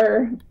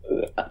where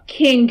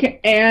kink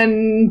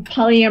and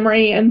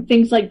polyamory and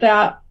things like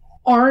that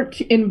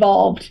aren't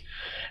involved,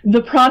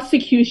 the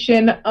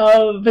prosecution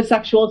of a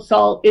sexual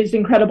assault is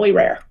incredibly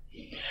rare.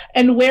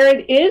 And where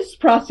it is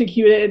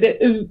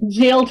prosecuted,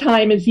 jail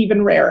time is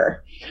even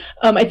rarer.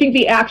 I think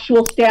the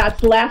actual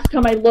stats last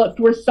time I looked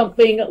were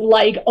something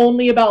like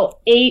only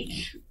about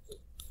 8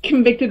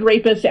 convicted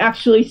rapists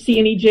actually see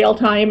any jail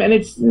time, and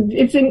it's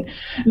in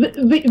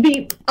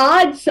the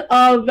odds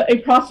of a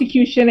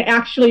prosecution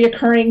actually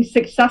occurring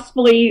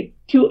successfully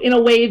in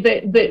a way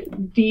that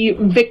the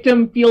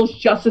victim feels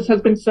justice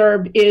has been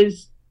served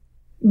is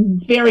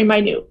very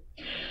minute.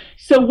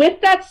 So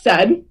with that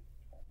said,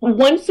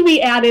 once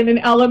we add in an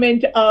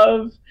element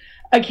of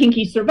a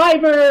kinky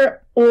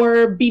survivor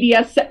or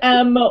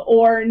BDSM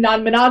or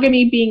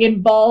non-monogamy being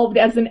involved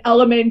as an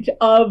element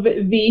of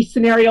the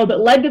scenario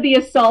that led to the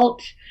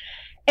assault,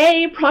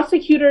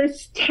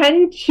 prosecutors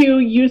tend to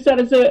use that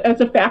as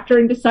a factor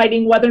in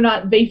deciding whether or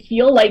not they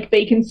feel like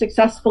they can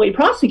successfully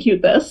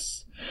prosecute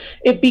this.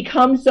 It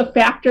becomes a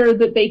factor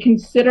that they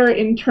consider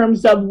in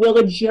terms of, will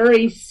a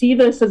jury see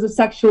this as a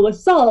sexual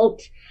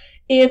assault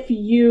if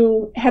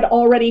you had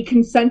already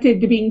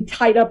consented to being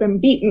tied up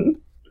and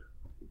beaten?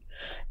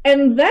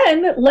 And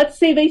then let's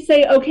say they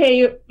say,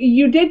 okay,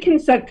 you did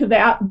consent to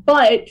that,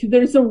 but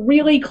there's a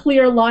really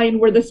clear line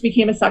where this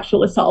became a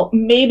sexual assault.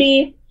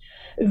 Maybe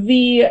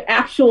the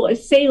actual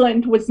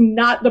assailant was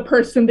not the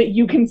person that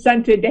you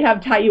consented to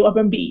have tie you up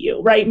and beat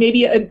you, right?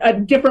 Maybe a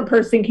different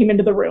person came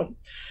into the room.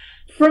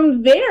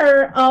 From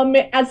there,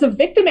 as a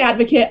victim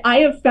advocate, I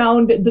have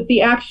found that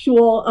the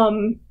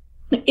actual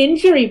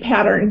injury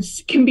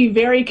patterns can be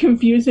very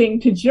confusing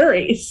to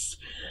juries.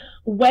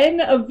 When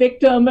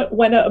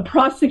a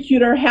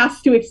prosecutor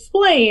has to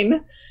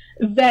explain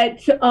that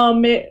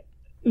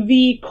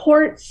the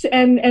courts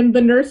and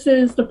the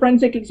nurses, the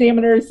forensic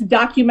examiners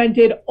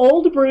documented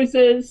old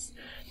bruises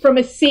from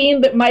a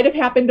scene that might have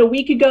happened a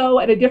week ago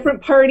at a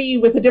different party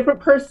with a different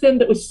person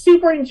that was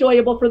super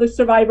enjoyable for the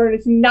survivor and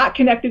is not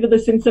connected to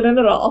this incident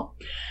at all.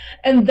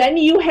 And then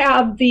you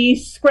have the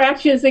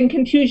scratches and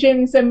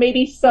contusions and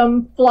maybe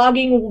some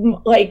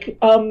flogging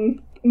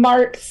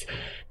marks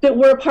that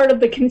were a part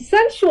of the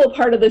consensual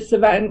part of this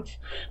event.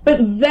 But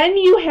then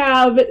you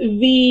have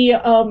the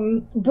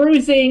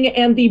bruising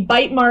and the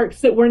bite marks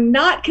that were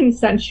not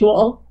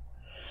consensual.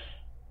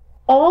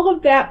 All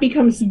of that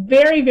becomes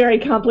very, very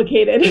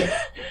complicated.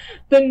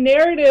 The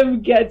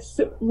narrative gets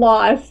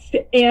lost,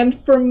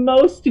 and for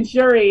most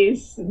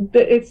juries,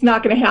 it's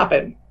not going to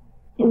happen,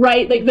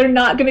 right? Like, they're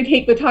not going to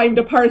take the time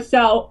to parse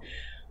out.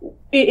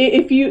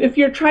 If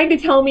you're trying to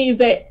tell me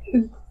that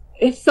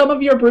if some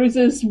of your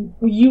bruises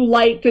you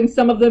liked and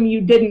some of them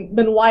you didn't,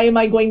 then why am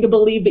I going to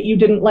believe that you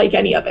didn't like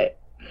any of it?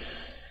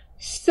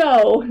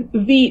 So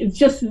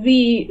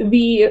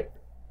the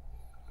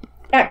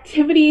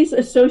activities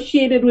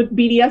associated with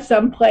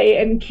BDSM play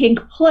and kink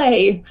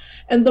play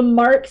and the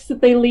marks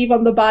that they leave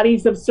on the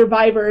bodies of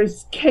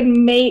survivors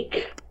can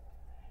make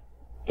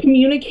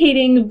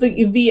communicating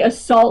the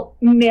assault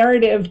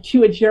narrative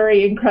to a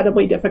jury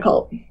incredibly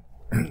difficult.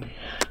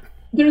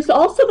 There's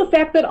also the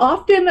fact that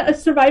often a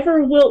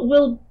survivor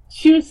will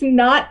choose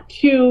not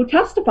to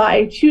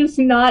testify, choose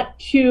not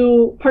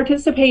to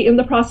participate in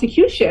the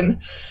prosecution,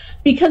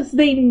 because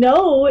they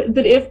know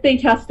that if they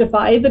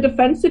testify, the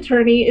defense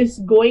attorney is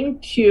going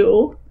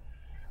to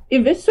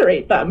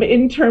eviscerate them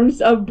in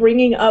terms of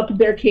bringing up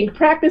their kink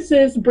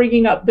practices,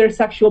 bringing up their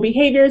sexual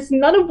behaviors,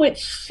 none of which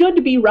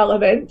should be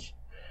relevant.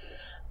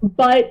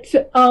 But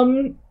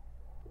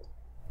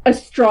a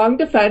strong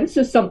defense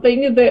is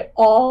something that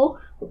all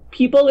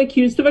people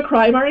accused of a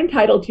crime are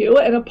entitled to,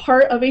 and a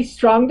part of a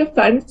strong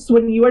defense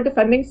when you are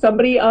defending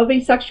somebody of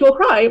a sexual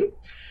crime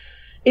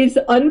is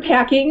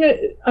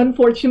unpacking,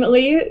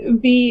 unfortunately,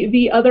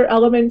 the other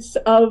elements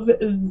of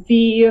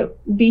the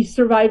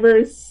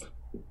survivor's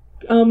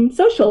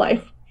social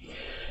life.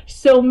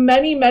 So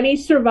many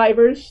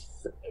survivors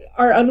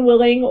are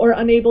unwilling or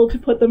unable to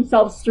put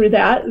themselves through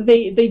that.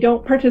 They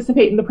don't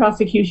participate in the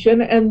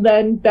prosecution, and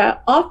then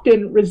that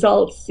often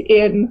results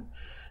in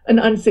an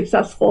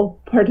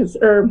unsuccessful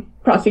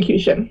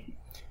prosecution.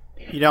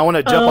 I want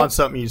to jump on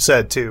something you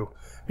said too,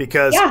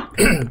 because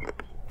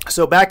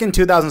so back in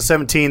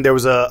 2017 there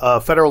was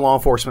a federal law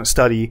enforcement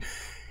study,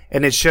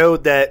 and it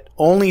showed that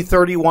only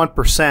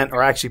 31%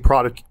 are actually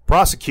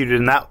prosecuted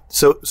in that.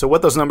 So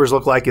what those numbers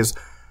look like is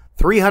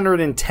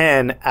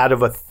 310 out of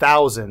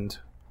 1,000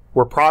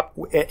 were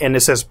and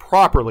it says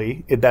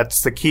properly.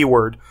 That's the key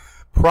word: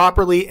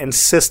 properly and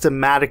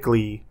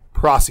systematically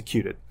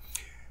prosecuted.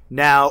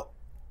 Now,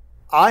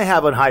 I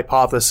have a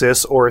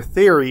hypothesis or a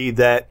theory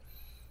that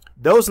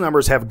those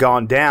numbers have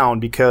gone down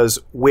because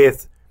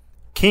with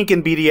kink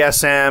and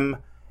BDSM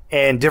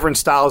and different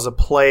styles of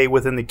play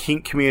within the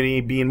kink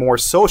community being more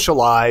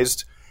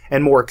socialized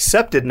and more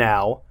accepted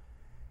now,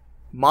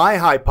 my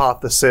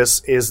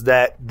hypothesis is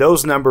that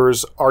those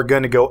numbers are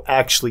going to go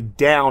actually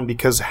down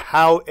because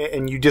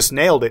and you just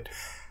nailed it,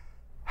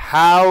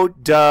 how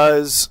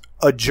does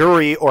a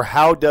jury or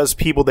how does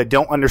people that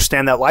don't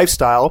understand that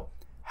lifestyle,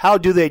 how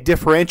do they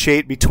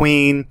differentiate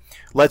between,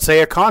 let's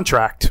say, a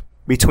contract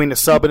between a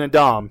sub and a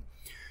dom,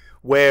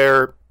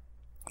 where,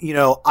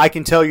 I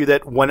can tell you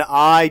that when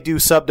I do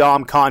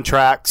sub-dom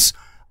contracts,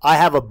 I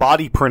have a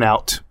body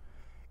printout,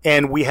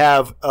 and we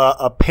have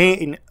a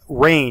paint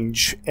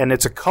range, and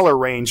it's a color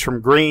range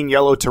from green,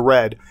 yellow to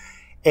red,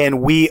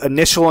 and we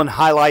initial and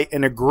highlight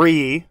and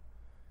agree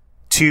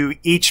to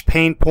each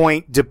pain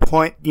point,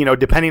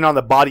 depending on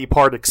the body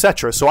part,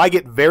 etc. So I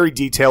get very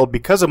detailed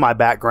because of my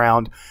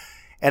background.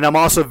 And I'm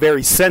also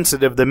very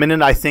sensitive. The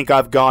minute I think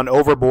I've gone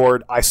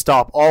overboard, I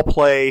stop all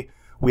play.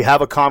 We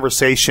have a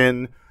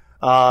conversation.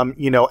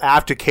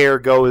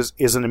 Aftercare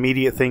is an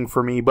immediate thing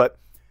for me. But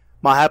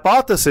my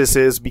hypothesis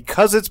is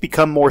because it's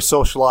become more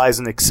socialized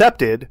and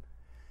accepted,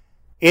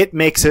 it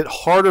makes it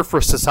harder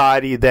for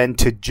society then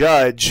to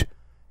judge,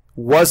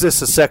 was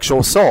this a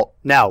sexual assault?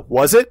 Now,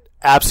 was it?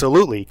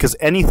 Absolutely. Because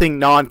anything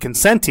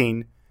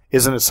non-consenting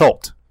is an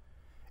assault.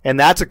 And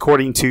that's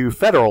according to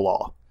federal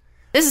law.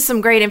 This is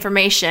some great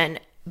information.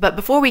 But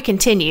before we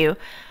continue,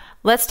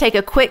 let's take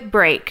a quick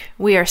break.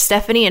 We are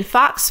Stephanie and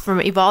Fox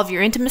from Evolve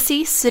Your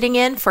Intimacy, sitting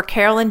in for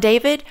Carol and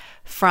David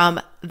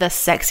from The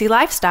Sexy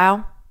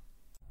Lifestyle.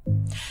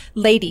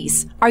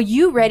 Ladies, are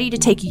you ready to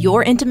take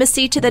your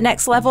intimacy to the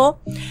next level?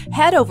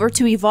 Head over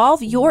to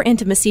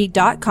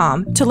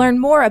evolveyourintimacy.com to learn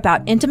more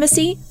about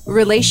intimacy,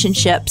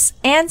 relationships,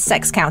 and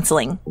sex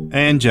counseling.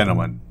 And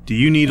gentlemen, do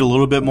you need a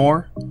little bit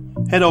more?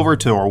 Head over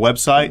to our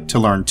website to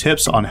learn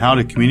tips on how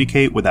to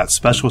communicate with that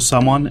special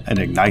someone and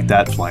ignite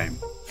that flame.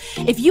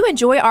 If you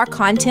enjoy our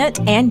content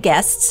and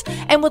guests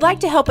and would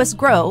like to help us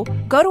grow,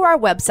 go to our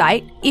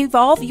website,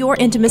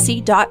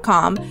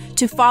 evolveyourintimacy.com,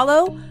 to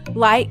follow,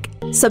 like,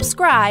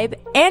 subscribe,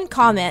 and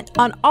comment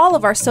on all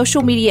of our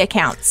social media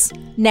accounts.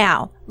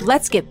 Now,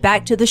 let's get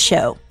back to the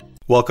show.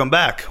 Welcome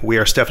back. We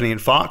are Stephanie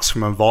and Fox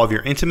from Evolve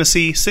Your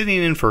Intimacy,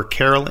 sitting in for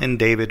Carol and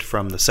David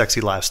from The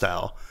Sexy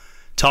Lifestyle,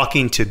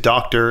 talking to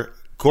Dr.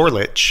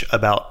 Goerlich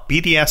about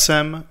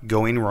BDSM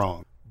going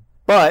wrong.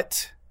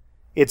 But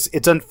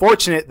it's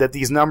unfortunate that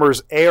these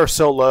numbers are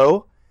so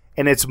low,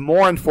 and it's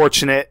more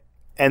unfortunate,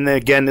 and then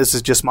again, this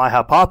is just my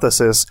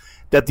hypothesis,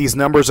 that these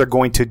numbers are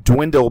going to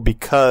dwindle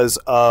because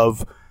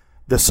of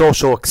the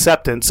social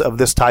acceptance of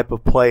this type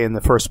of play in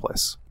the first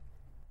place.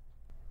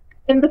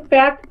 And the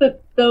fact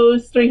that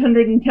those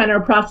 310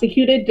 are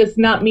prosecuted does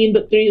not mean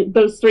that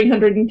those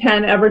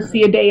 310 ever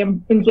see a day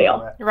in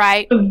jail.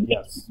 Right.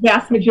 The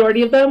vast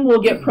majority of them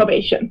will get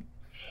probation.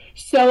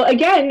 So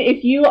again,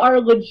 if you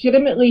are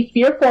legitimately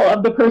fearful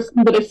of the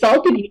person that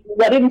assaulted you,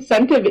 what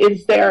incentive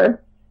is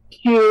there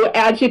to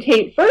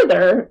agitate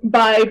further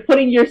by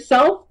putting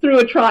yourself through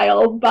a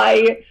trial?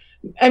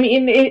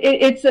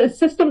 It's a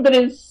system that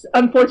is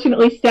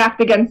unfortunately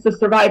stacked against the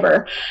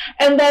survivor.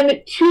 And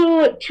then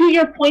to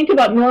your point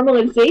about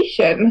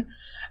normalization,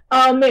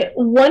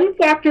 one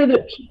factor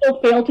that people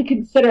fail to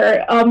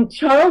consider,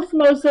 Charles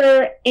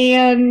Moser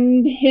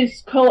and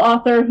his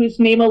co-author, whose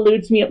name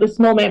eludes me at this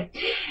moment,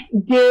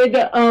 did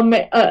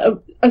a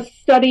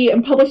study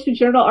and published a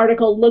journal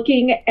article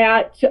looking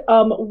at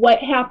what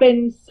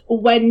happens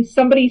when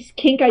somebody's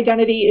kink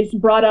identity is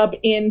brought up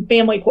in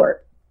family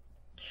court.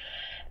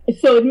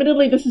 So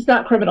admittedly, this is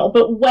not criminal,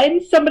 but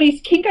when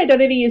somebody's kink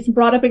identity is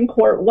brought up in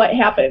court, what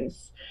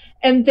happens?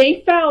 And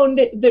they found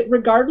that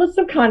regardless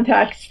of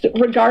context,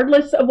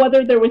 regardless of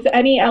whether there was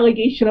any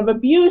allegation of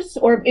abuse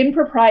or of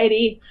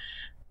impropriety,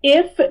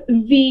 if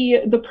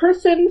the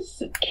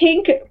person's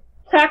kink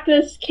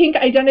practice, kink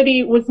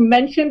identity was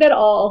mentioned at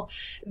all,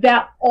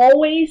 that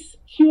always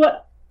to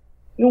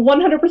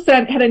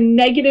 100% had a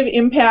negative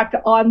impact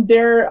on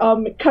their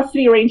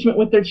custody arrangement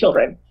with their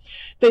children.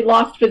 They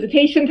lost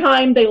visitation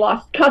time, they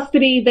lost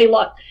custody,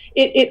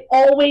 it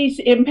always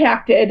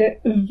impacted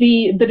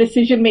the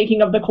decision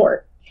making of the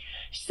court.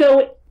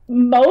 So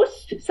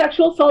most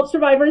sexual assault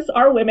survivors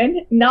are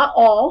women, not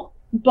all,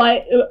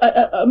 but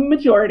a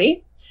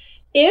majority.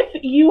 If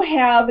you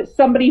have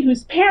somebody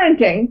who's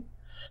parenting,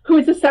 who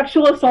is a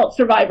sexual assault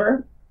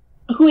survivor,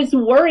 who is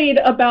worried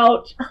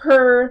about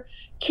her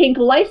kink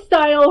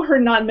lifestyle, her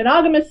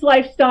non-monogamous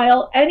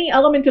lifestyle, any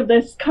element of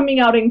this coming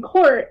out in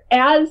court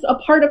as a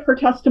part of her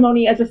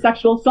testimony as a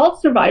sexual assault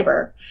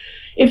survivor.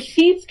 If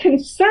she's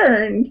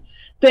concerned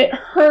that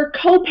her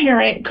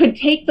co-parent could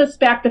take this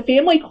back to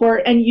family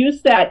court and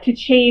use that to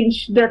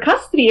change their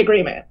custody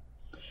agreement,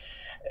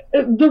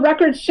 the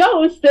record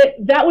shows that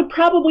that would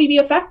probably be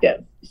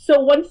effective. So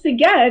once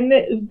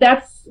again,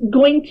 that's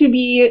going to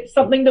be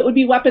something that would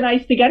be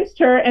weaponized against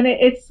her, and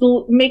it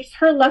makes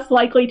her less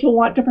likely to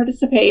want to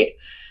participate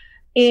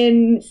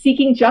in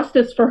seeking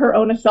justice for her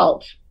own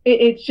assault.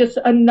 It's just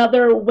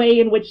another way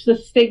in which the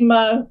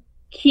stigma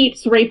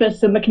keeps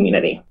rapists in the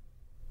community.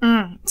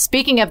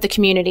 Speaking of the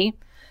community,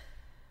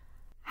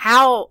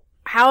 how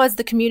is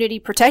the community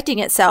protecting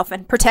itself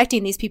and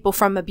protecting these people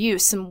from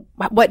abuse? And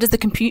what does the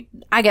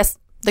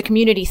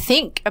community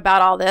think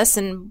about all this,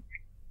 and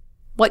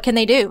what can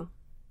they do?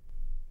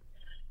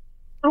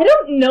 I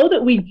don't know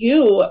that we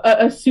do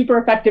a super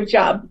effective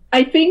job.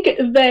 I think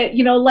that,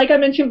 like I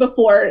mentioned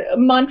before,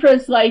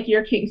 mantras like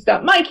 "your kink's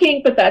not my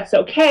kink, but that's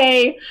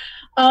okay,"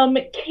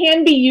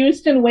 can be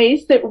used in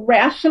ways that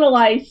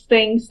rationalize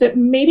things that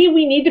maybe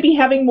we need to be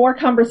having more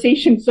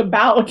conversations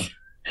about.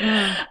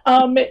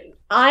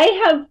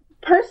 I have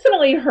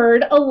personally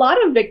heard a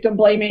lot of victim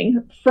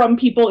blaming from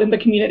people in the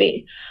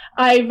community.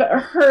 I've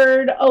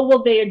heard, oh,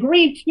 well, they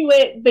agreed to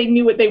it. They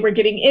knew what they were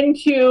getting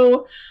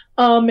into.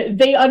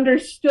 They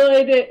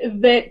understood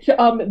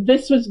that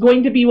this was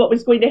going to be what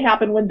was going to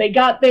happen when they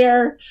got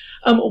there.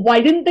 Why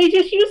didn't they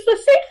just use the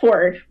safe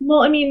word?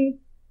 Well, I mean,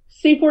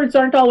 safe words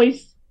aren't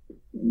always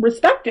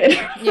respected,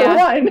 for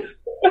one.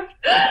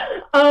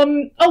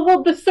 Oh,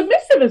 well, the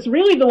submissive is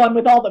really the one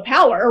with all the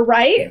power,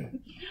 right?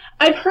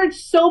 I've heard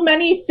so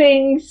many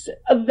things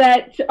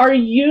that are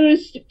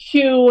used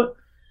to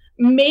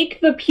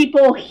make the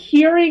people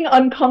hearing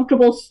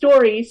uncomfortable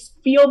stories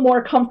feel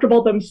more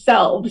comfortable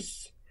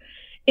themselves,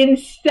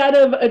 instead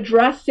of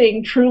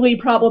addressing truly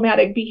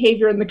problematic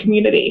behavior in the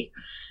community.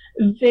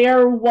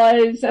 There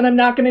was, and I'm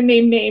not going to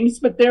name names,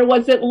 but there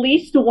was at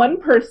least one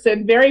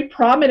person very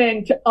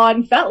prominent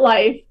on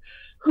FetLife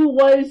who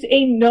was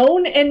a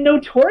known and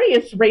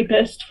notorious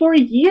rapist for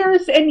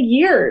years and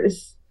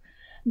years,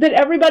 that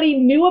everybody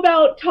knew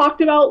about, talked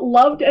about,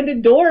 loved, and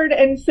adored,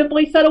 and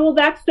simply said, oh, well,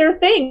 that's their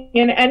thing.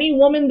 And any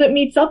woman that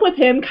meets up with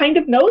him kind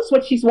of knows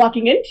what she's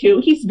walking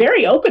into. He's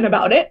very open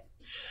about it.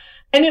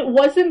 And it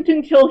wasn't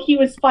until he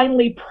was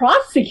finally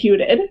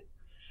prosecuted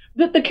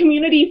that the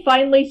community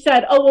finally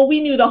said, oh, well,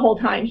 we knew the whole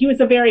time. He was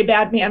a very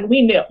bad man.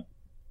 We knew.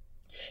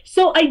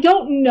 So I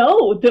don't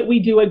know that we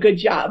do a good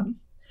job.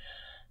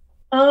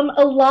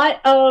 A lot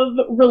of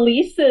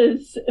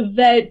releases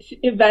that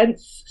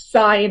events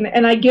sign,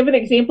 and I give an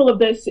example of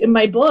this in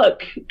my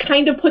book,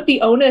 kind of put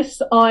the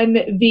onus on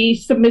the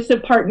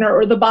submissive partner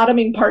or the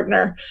bottoming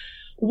partner,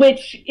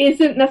 which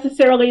isn't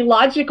necessarily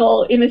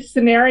logical in a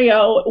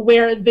scenario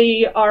where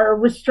they are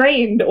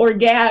restrained or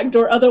gagged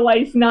or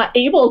otherwise not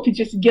able to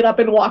just get up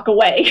and walk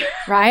away.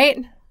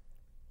 Right.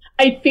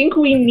 I think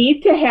we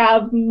need to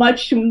have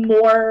much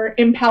more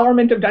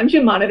empowerment of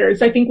dungeon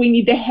monitors. I think we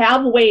need to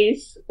have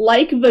ways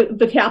like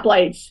the tap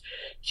lights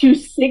to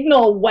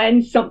signal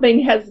when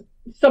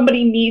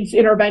somebody needs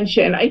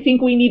intervention. I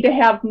think we need to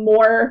have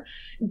more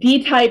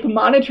D-type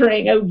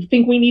monitoring. I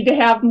think we need to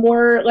have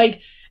more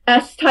like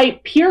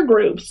S-type peer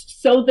groups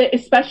so that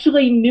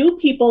especially new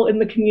people in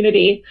the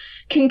community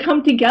can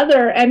come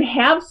together and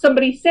have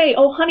somebody say,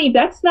 oh, honey,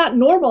 that's not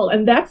normal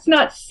and that's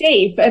not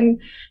safe. And,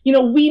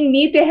 we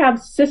need to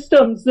have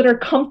systems that are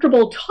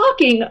comfortable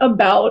talking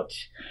about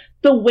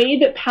the way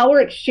that power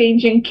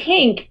exchange in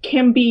kink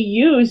can be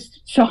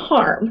used to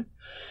harm.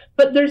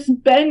 But there's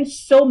been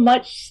so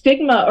much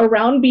stigma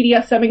around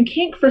BDSM and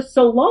kink for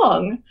so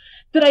long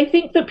that I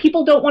think that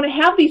people don't want to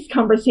have these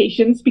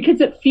conversations because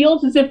it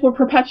feels as if we're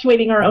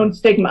perpetuating our own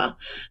stigma,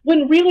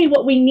 when really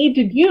what we need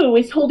to do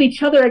is hold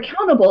each other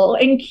accountable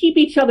and keep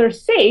each other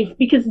safe,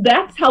 because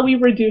that's how we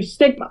reduce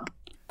stigma.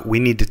 We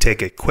need to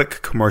take a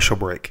quick commercial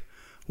break.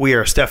 We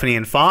are Stephanie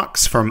and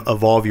Fox from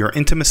Evolve Your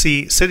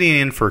Intimacy, sitting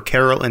in for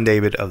Carol and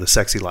David of The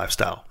Sexy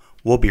Lifestyle.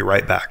 We'll be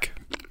right back.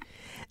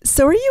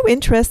 So are you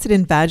interested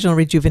in vaginal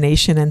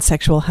rejuvenation and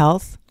sexual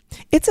health?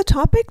 It's a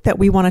topic that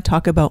we want to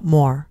talk about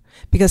more,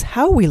 because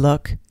how we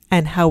look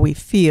and how we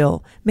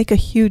feel make a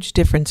huge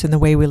difference in the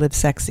way we live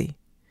sexy.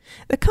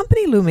 The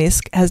company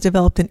Lumisk has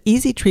developed an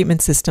easy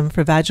treatment system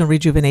for vaginal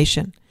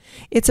rejuvenation.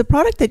 It's a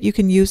product that you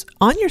can use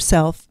on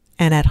yourself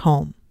and at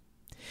home.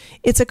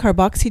 It's a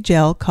carboxy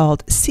gel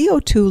called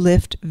CO2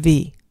 Lift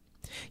V.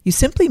 You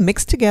simply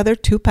mix together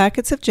 2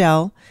 packets of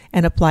gel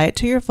and apply it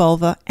to your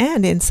vulva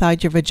and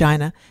inside your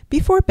vagina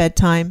before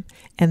bedtime,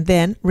 and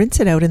then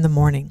rinse it out in the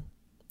morning.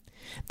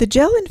 The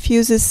gel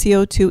infuses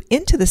CO2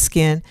 into the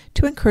skin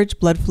to encourage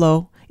blood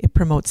flow. It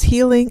promotes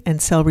healing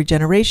and cell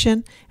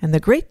regeneration, and the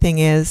great thing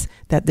is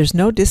that there's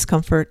no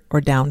discomfort or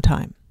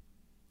downtime.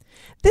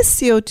 This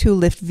CO2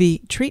 Lift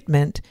V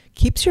treatment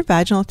keeps your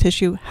vaginal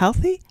tissue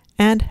healthy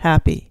and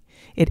happy.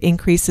 It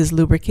increases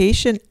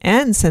lubrication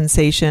and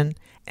sensation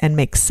and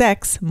makes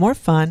sex more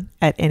fun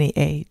at any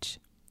age.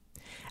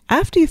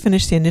 After you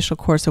finish the initial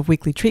course of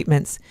weekly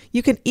treatments,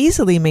 you can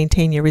easily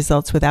maintain your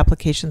results with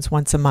applications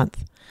once a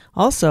month.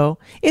 Also,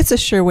 it's a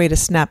sure way to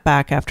snap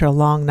back after a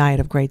long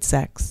night of great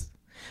sex.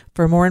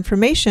 For more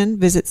information,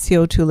 visit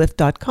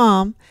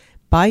co2lift.com,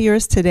 buy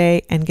yours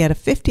today, and get a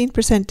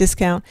 15%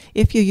 discount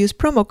if you use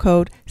promo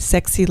code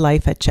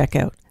SEXYLIFE at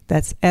checkout.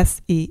 That's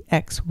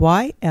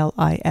SEXYLIFE.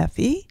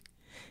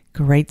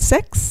 Great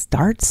sex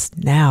starts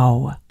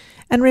now.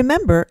 And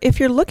remember, if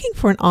you're looking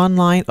for an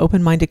online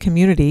open-minded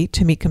community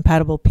to meet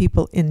compatible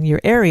people in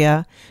your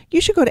area,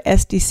 you should go to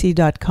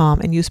sdc.com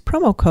and use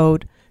promo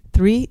code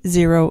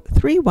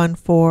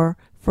 30314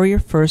 for your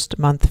first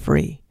month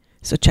free.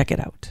 So check it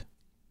out.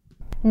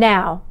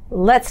 Now,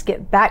 let's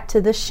get back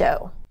to the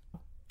show.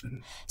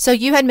 So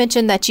you had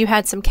mentioned that you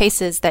had some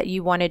cases that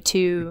you wanted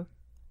to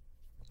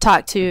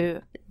talk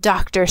to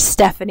Dr.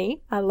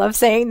 Stefani. I love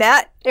saying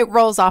that. It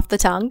rolls off the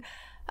tongue.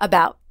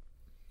 About.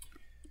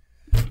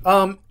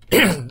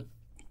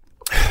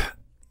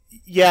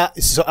 Yeah,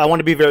 so I want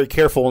to be very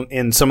careful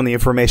in some of the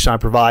information I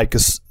provide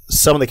because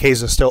some of the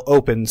cases are still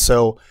open.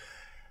 So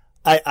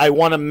I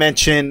want to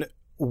mention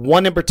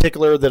one in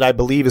particular that I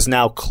believe is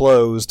now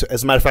closed.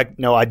 As a matter of fact,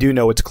 no, I do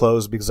know it's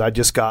closed because I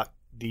just got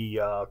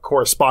the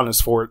correspondence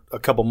for it a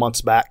couple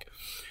months back.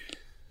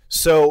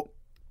 So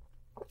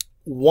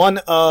one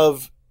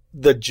of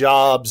the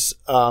jobs,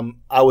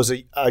 I was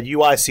a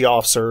UIC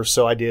officer,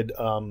 so I did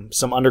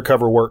some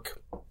undercover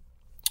work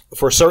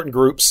for certain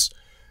groups.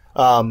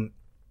 And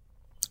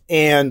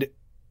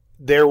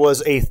there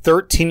was a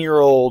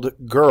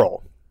 13-year-old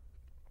girl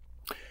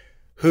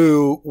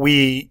who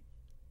we,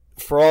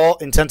 for all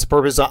intents and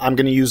purposes, I'm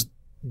going to use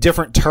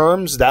different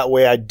terms. That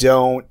way I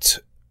don't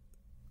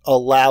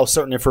allow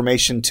certain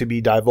information to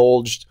be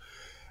divulged.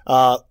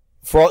 For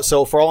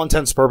all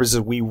intents and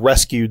purposes, we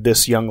rescued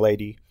this young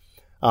lady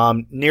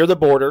near the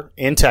border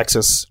in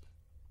Texas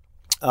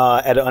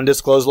at an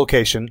undisclosed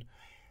location.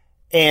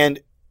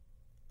 And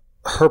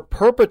her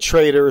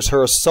perpetrators,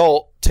 her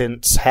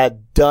assailants,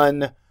 had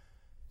done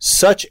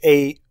such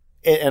a,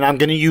 and I'm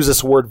going to use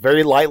this word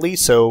very lightly,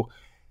 so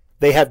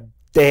they had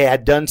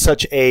done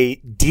such a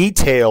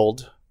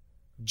detailed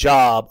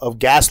job of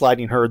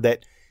gaslighting her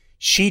that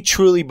she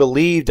truly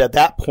believed at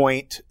that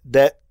point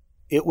that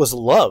it was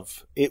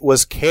love, it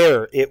was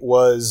care, it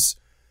was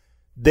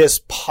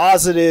this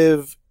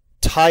positive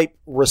type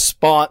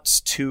response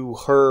to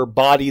her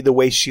body, the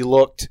way she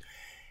looked.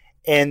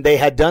 And they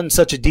had done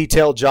such a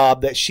detailed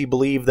job that she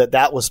believed that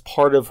that was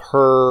part of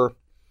her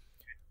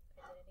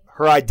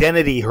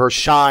identity, her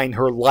shine,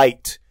 her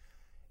light.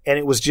 And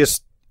it was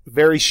just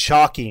very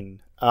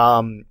shocking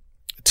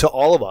to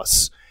all of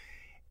us.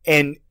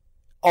 And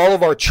all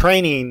of our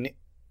training,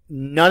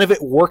 none of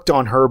it worked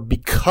on her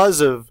because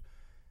of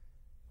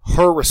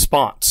her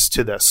response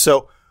to this.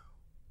 So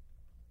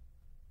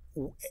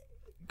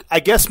I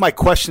guess my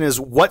question is,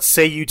 what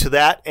say you to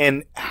that?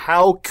 And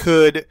how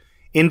could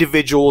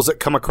individuals that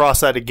come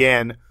across that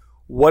again,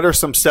 what are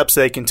some steps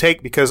they can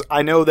take? Because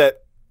I know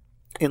that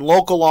in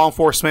local law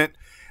enforcement,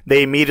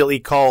 they immediately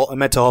call a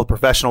mental health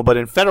professional, but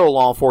in federal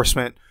law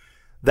enforcement,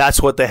 that's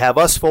what they have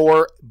us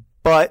for.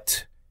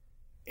 But,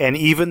 and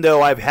even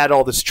though I've had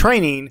all this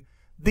training,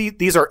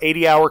 these are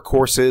 80-hour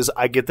courses.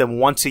 I get them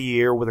once a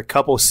year with a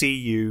couple of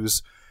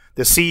CUs.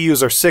 The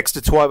CUs are 6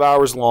 to 12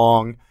 hours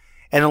long.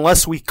 And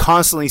unless we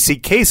constantly see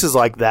cases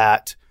like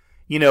that,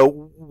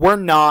 we're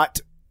not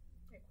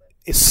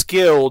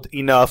skilled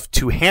enough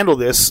to handle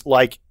this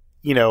like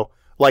you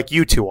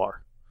two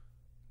are.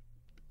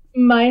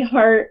 My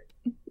heart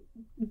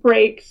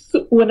breaks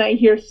when I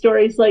hear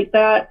stories like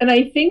that. And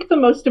I think the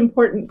most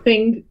important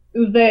thing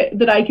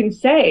that I can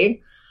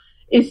say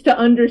is to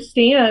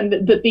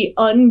understand that the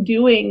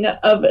undoing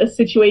of a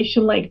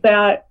situation like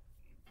that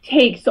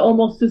takes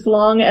almost as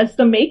long as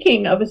the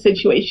making of a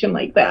situation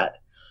like that.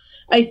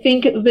 I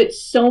think that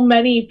so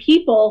many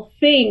people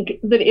think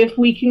that if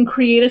we can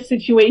create a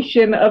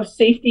situation of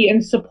safety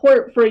and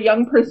support for a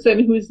young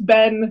person who's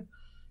been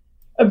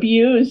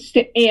abused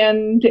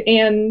and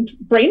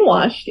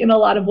brainwashed in a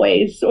lot of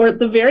ways, or at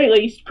the very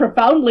least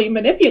profoundly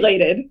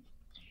manipulated,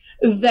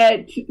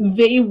 that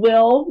they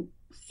will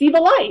see the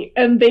light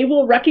and they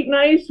will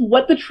recognize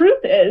what the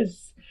truth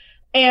is.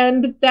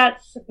 And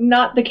that's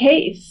not the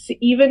case.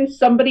 Even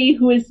somebody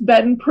who has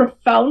been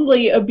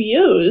profoundly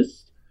abused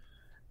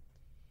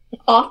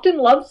often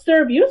loves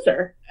their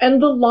abuser.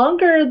 And the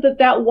longer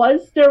that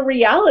was their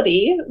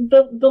reality,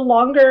 the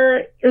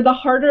longer or the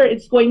harder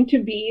it's going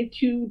to be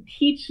to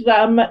teach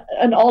them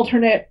an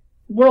alternate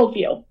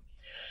worldview.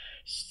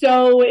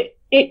 So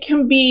it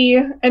can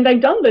be, and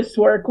I've done this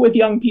work with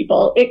young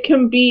people, it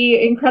can be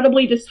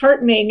incredibly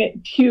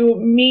disheartening to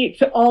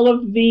meet all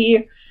of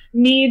the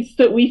needs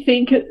that we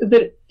think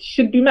that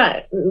should be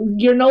met.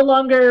 You're no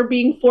longer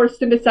being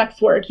forced into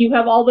sex work. You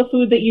have all the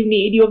food that you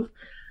need. You have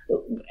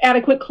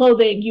adequate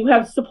clothing, you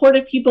have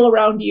supportive people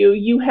around you,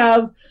 you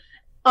have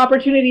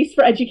opportunities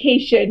for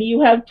education, you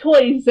have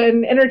toys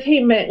and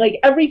entertainment, like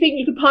everything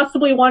you could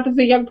possibly want as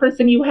a young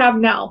person you have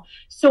now.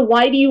 So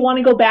why do you want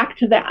to go back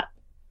to that?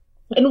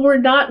 And we're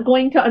not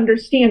going to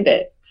understand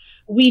it.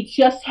 We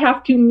just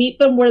have to meet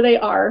them where they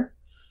are,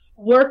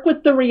 work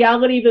with the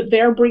reality that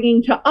they're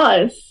bringing to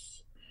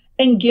us,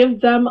 and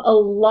give them a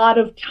lot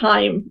of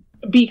time,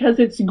 because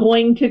it's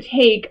going to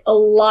take a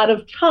lot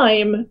of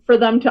time for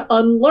them to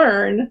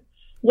unlearn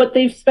what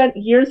they've spent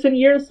years and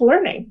years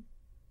learning.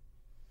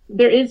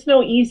 There is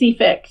no easy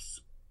fix.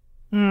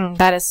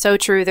 That is so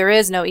true. There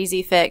is no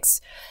easy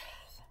fix.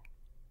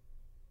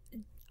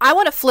 I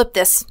want to flip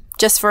this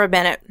just for a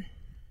minute.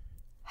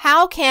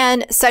 How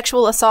can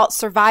sexual assault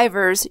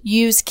survivors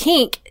use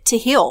kink to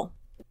heal?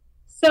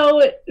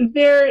 So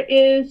there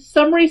is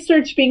some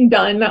research being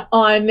done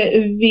on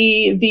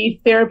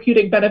the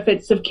therapeutic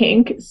benefits of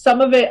kink.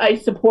 Some of it I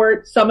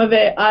support, some of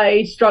it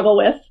I struggle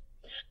with.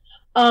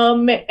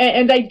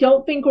 And I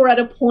don't think we're at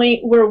a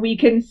point where we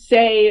can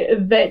say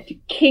that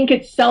kink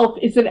itself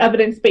is an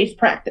evidence-based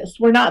practice.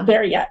 We're not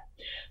there yet.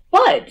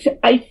 But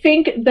I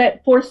think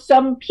that for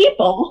some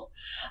people,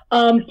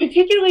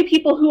 particularly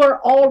people who are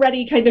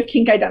already kind of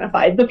kink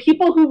identified, the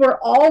people who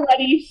were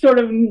already sort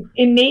of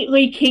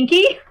innately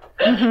kinky,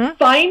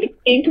 find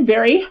kink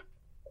very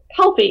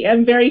healthy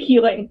and very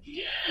healing.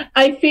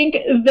 I think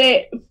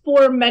that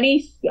for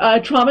many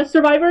trauma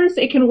survivors,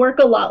 it can work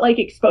a lot like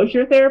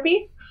exposure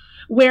therapy,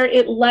 where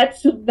it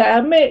lets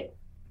them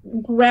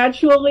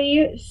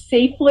gradually,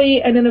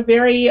 safely, and in a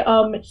very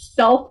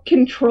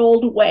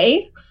self-controlled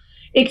way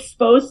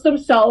expose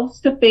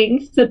themselves to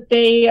things that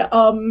they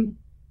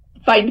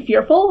find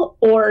fearful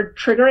or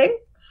triggering,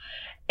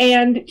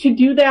 and to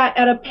do that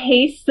at a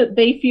pace that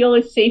they feel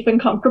is safe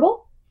and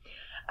comfortable.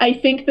 I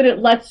think that it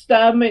lets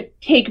them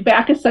take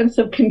back a sense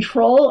of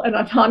control and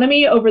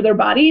autonomy over their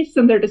bodies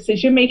and their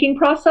decision-making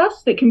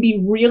process that can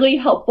be really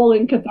helpful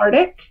and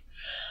cathartic.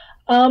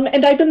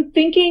 And I've been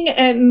thinking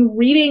and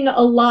reading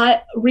a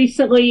lot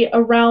recently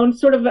around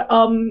sort of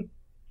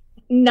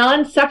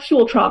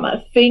non-sexual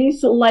trauma,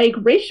 things like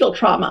racial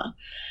trauma,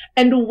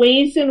 and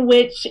ways in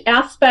which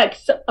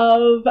aspects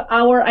of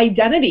our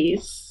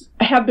identities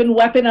have been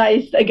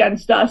weaponized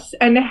against us,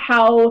 and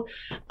how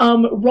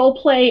role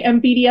play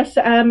and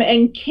BDSM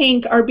and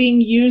kink are being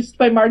used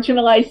by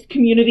marginalized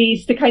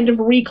communities to kind of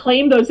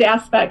reclaim those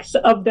aspects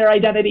of their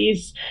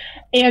identities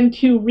and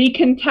to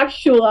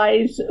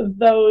recontextualize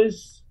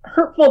those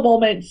hurtful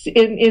moments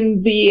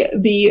in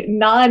the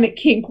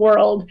non-kink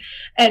world,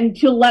 and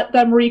to let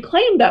them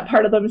reclaim that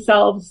part of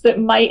themselves that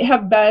might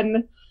have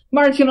been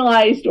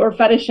marginalized or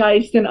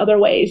fetishized in other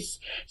ways.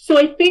 So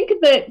I think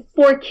that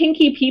for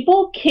kinky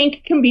people,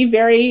 kink can be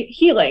very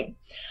healing.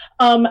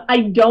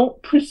 I don't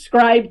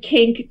prescribe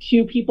kink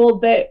to people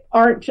that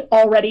aren't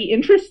already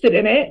interested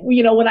in it.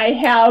 You know, when I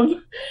have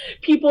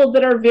people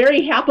that are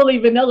very happily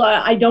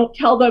vanilla, I don't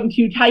tell them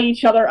to tie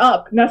each other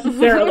up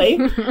necessarily.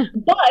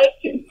 But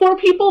for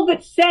people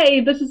that say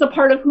this is a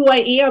part of who I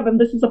am and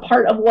this is a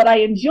part of what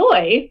I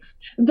enjoy,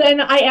 then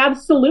I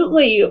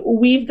absolutely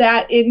weave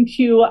that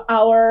into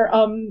our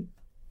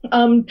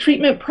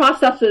treatment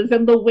processes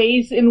and the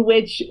ways in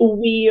which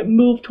we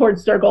move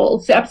towards their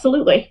goals.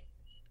 Absolutely.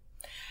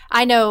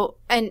 I know,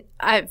 and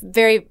I'm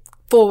very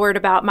forward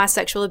about my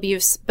sexual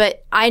abuse,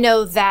 but I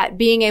know that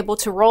being able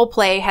to role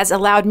play has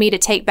allowed me to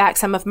take back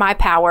some of my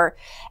power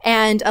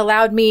and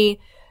allowed me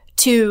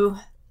to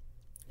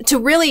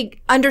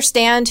really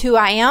understand who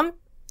I am.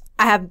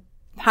 I have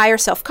higher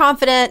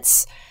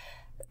self-confidence.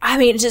 I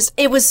mean,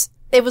 it was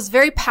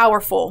very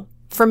powerful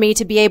for me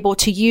to be able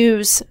to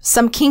use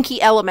some kinky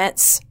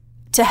elements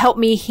to help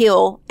me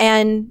heal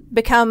and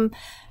become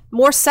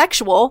more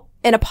sexual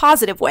in a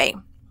positive way.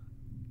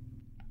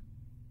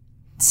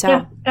 So.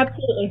 Yeah,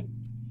 absolutely.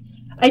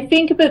 I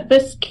think that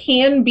this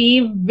can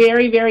be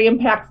very, very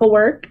impactful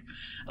work.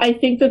 I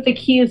think that the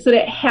key is that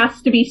it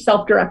has to be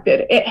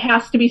self-directed. It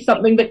has to be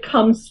something that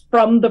comes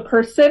from the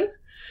person,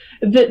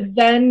 that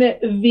then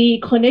the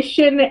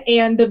clinician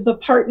and the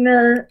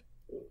partner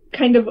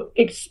kind of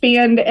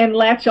expand and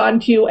latch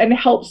onto and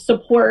help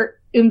support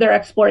in their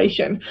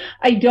exploration.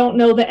 I don't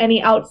know that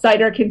any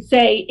outsider can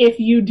say, if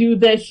you do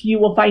this, you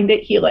will find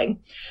it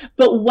healing.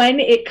 But when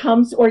it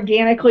comes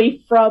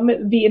organically from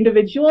the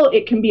individual,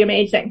 it can be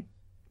amazing.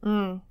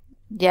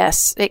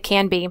 Yes, it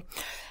can be.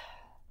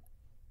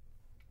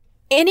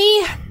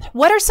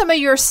 What are some of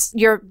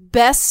your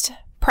best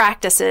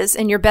practices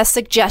and your best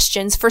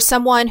suggestions for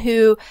someone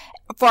who,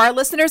 for our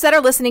listeners that are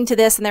listening to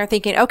this and they're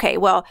thinking, okay,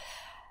 well,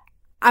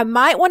 I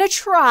might want to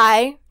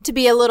try to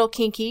be a little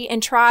kinky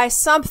and try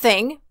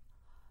something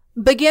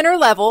beginner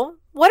level.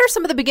 What are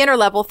some of the beginner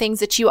level things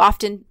that you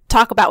often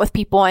talk about with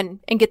people and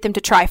get them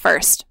to try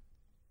first?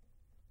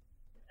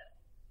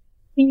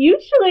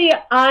 Usually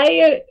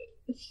I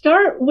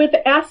start with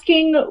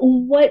asking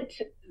what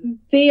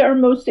they are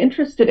most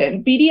interested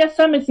in.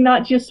 BDSM is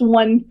not just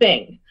one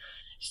thing.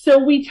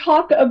 So we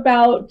talk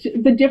about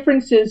the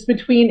differences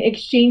between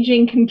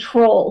exchanging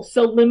control,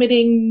 so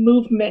limiting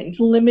movement,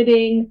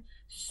 limiting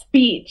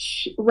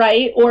speech,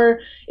 right? Or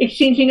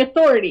exchanging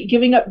authority,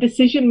 giving up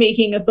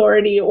decision-making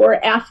authority,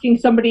 or asking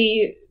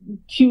somebody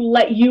to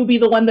let you be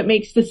the one that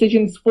makes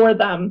decisions for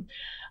them.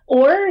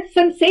 or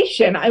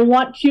sensation. I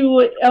want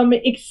to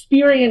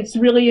experience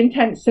really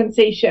intense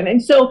sensation.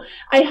 And so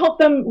I help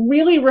them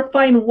really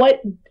refine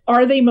what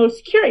are they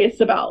most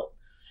curious about.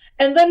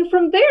 And then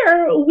from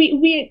there,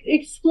 we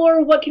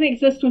explore what can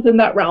exist within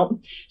that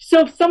realm.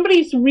 So if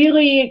somebody's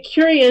really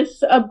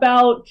curious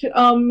about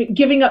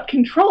giving up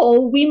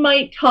control, we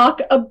might talk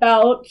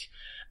about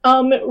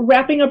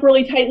wrapping up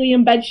really tightly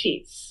in bed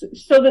sheets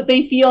so that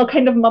they feel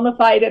kind of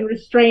mummified and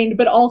restrained,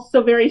 but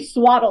also very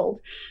swaddled,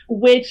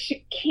 which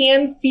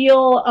can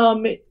feel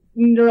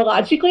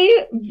neurologically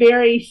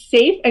very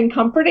safe and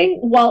comforting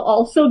while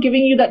also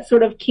giving you that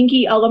sort of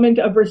kinky element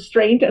of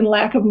restraint and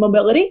lack of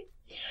mobility.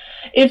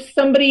 If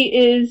somebody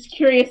is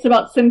curious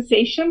about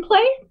sensation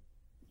play,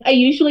 I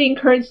usually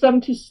encourage them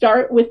to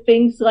start with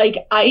things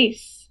like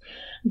ice,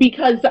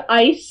 because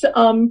ice,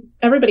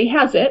 everybody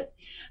has it,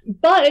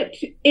 but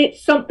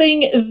it's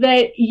something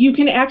that you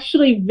can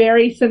actually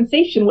vary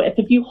sensation with.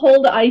 If you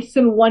hold ice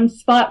in one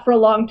spot for a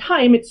long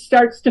time, it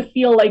starts to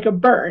feel like a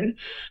burn.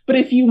 But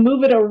if you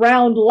move it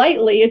around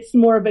lightly, it's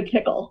more of a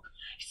tickle.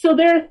 So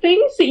there are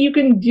things that you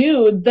can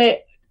do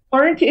that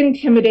aren't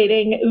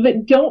intimidating,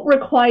 that don't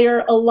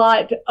require a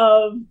lot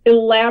of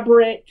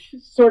elaborate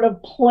sort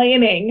of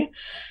planning,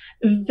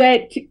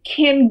 that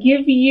can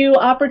give you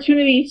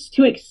opportunities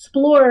to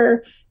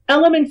explore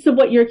elements of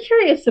what you're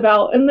curious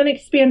about and then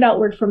expand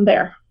outward from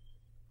there.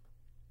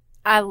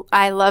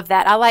 I love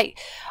that. I like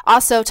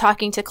also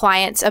talking to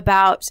clients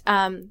about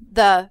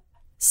the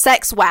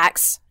sex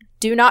wax.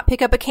 Do not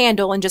pick up a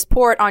candle and just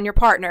pour it on your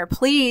partner.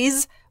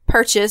 Please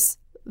purchase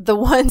the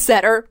ones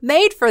that are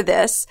made for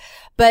this.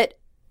 But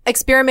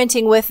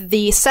experimenting with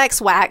the sex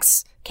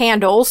wax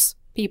candles,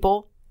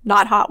 people,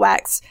 not hot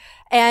wax,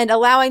 and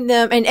allowing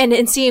them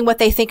and seeing what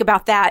they think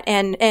about that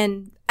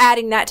and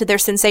adding that to their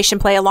sensation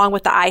play along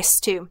with the ice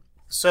too.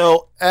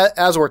 So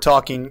as we're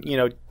talking,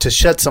 to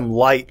shed some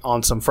light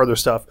on some further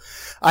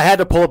stuff, I had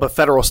to pull up a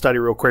federal study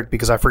real quick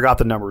because I forgot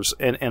the numbers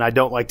and I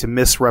don't like to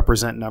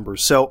misrepresent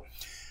numbers. So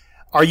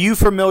are you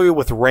familiar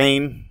with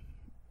RAIN,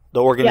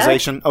 the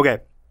organization? Yes. Okay.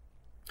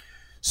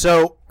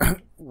 So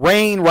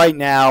RAIN right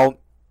now,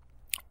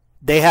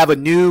 they have a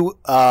new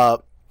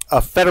a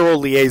federal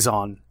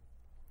liaison.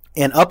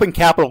 And up in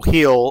Capitol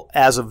Hill,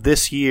 as of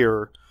this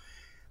year,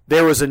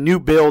 there was a new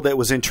bill that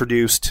was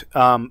introduced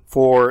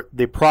for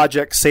the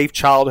Project Safe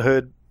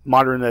Childhood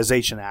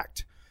Modernization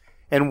Act.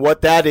 And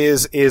what that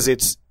is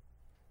it's,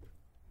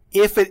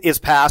 if it is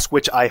passed,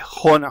 which I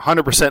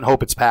 100%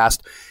 hope it's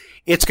passed,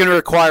 it's going to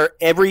require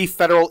every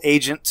federal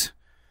agent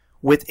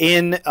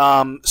within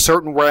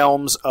certain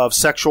realms of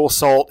sexual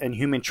assault and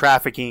human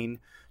trafficking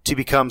to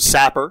become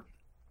SAPR,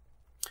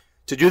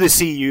 to do the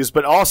CEUs,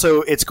 but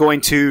also it's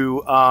going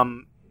to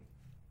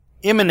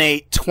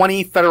emanate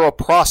 20 federal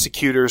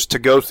prosecutors to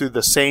go through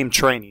the same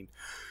training.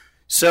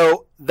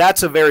 So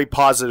that's a very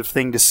positive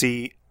thing to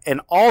see.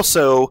 And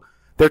also,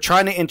 they're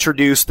trying to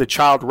introduce the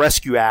Child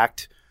Rescue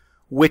Act,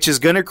 which is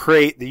going to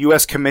create the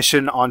U.S.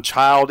 Commission on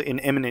Child in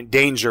Imminent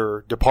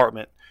Danger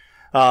Department.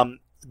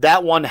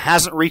 That one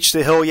hasn't reached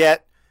the Hill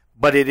yet,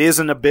 but it is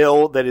in a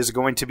bill that is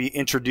going to be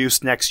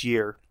introduced next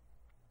year.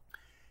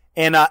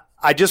 And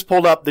I just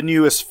pulled up the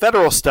newest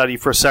federal study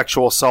for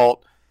sexual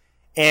assault.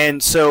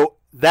 And so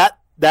that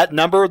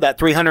number, that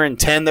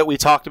 310 that we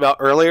talked about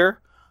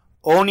earlier,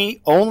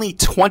 only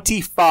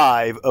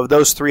 25 of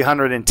those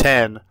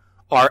 310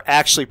 are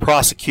actually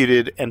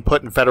prosecuted and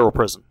put in federal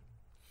prison.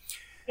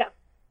 Yeah.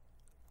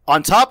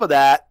 On top of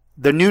that,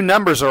 the new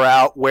numbers are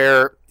out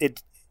where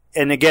it,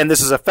 and again,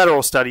 this is a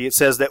federal study, it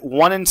says that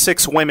 1 in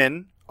 6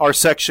 women are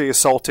sexually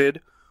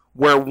assaulted,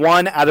 where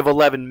 1 out of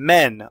 11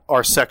 men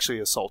are sexually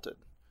assaulted.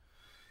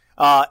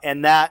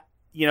 And that,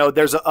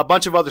 there's a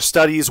bunch of other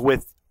studies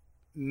with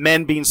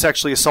men being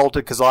sexually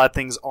assaulted because a lot of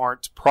things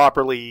aren't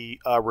properly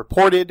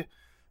reported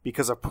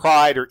because of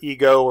pride or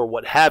ego or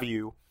what have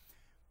you.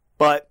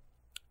 But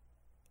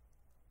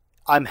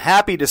I'm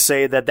happy to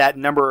say that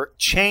number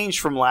changed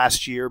from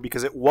last year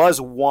because it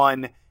was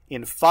 1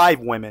 in 5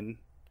 women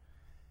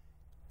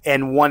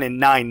and 1 in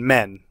 9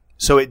 men.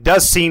 So it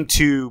does seem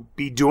to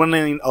be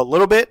dwindling a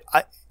little bit.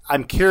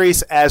 I'm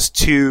curious as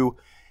to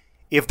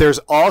if there's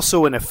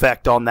also an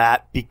effect on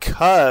that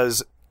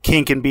because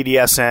Kink and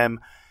BDSM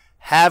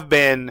have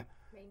been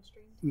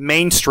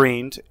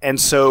mainstreamed, and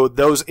so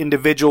those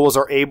individuals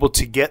are able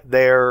to get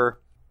their,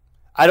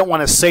 I don't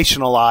want to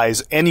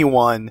sensationalize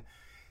anyone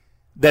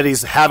that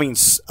is having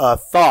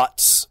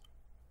thoughts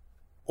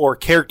or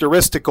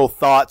characteristical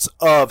thoughts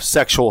of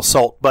sexual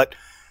assault, but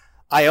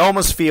I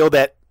almost feel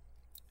that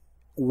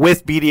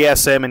with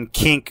BDSM and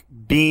kink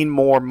being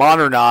more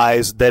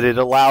modernized, that it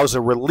allows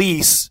a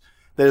release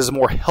that is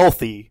more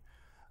healthy,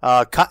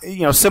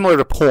 similar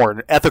to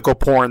porn, ethical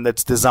porn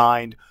that's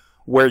designed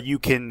where you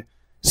can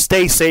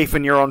stay safe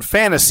in your own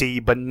fantasy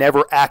but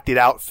never act it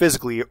out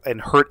physically and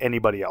hurt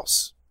anybody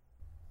else.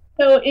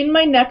 So in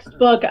my next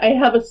book, I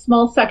have a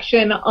small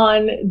section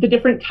on the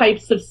different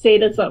types of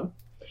sadism.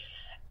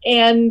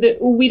 And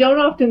we don't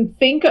often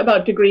think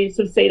about degrees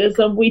of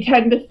sadism. We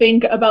tend to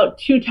think about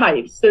 2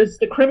 types. There's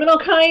the criminal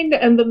kind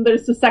and then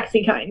there's the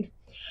sexy kind.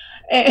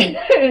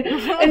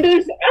 And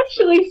there's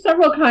actually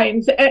several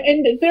kinds.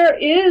 And there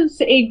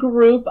is a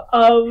group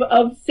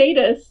of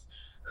sadists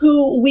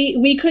who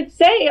we could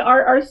say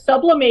are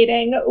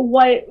sublimating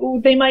what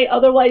they might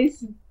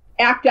otherwise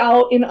act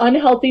out in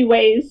unhealthy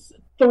ways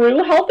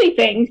through healthy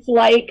things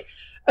like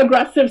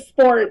aggressive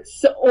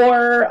sports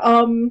or,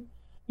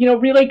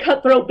 really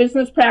cutthroat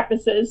business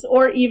practices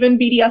or even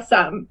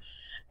BDSM.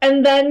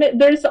 And then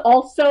there's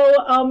also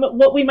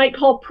what we might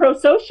call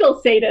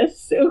prosocial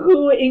sadists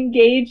who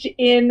engage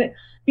in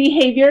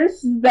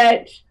behaviors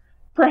that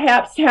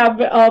perhaps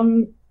have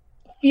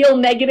feel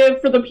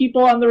negative for the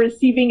people on the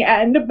receiving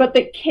end, but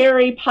that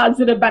carry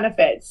positive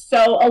benefits.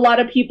 So a lot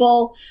of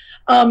people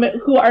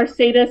who are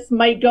sadists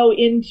might go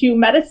into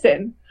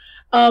medicine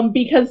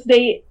because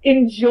they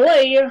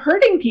enjoy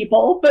hurting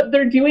people, but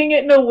they're doing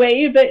it in a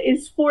way that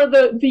is for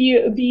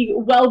the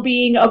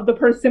well-being of the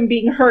person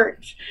being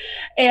hurt.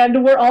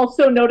 And we're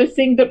also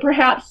noticing that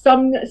perhaps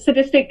some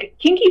sadistic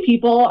kinky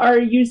people are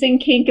using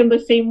kink in the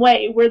same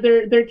way, where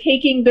they're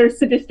taking their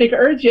sadistic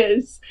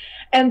urges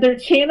and they're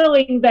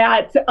channeling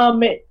that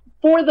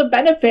for the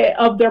benefit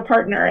of their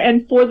partner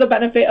and for the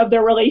benefit of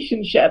their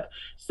relationship.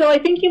 So I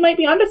think you might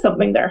be onto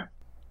something there.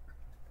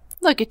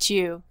 Look at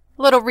you,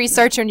 little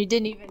researcher, and you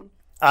didn't even...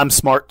 I'm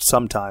smart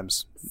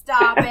sometimes.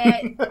 Stop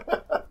it.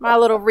 My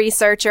little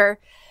researcher.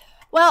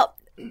 Well,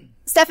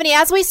 Stefani,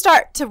 as we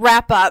start to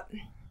wrap up,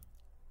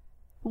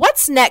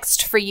 what's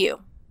next for you?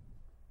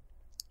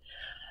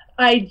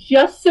 I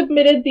just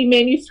submitted the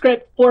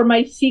manuscript for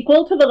my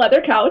sequel to The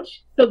Leather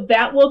Couch, so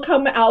that will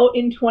come out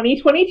in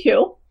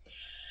 2022.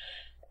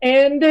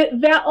 And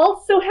that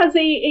also has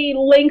a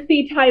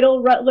lengthy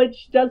title.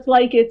 Rutledge does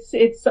like it's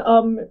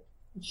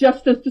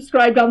just as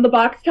described on the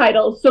box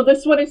title. So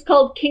this one is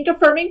called Kink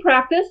Affirming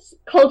Practice,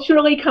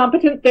 Culturally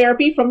Competent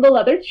Therapy from the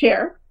Leather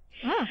Chair.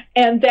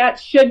 And that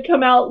should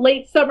come out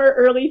late summer,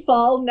 early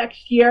fall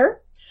next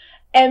year.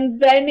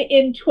 And then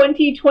in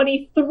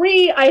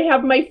 2023, I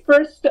have my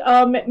first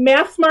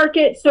mass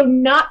market, so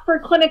not for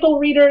clinical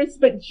readers,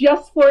 but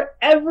just for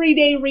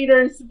everyday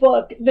readers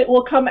book that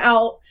will come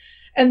out.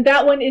 And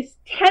that one is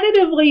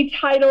tentatively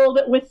titled,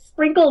 with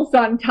sprinkles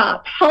on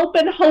top, Help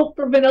and Hope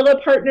for Vanilla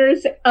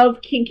Partners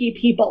of Kinky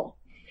People.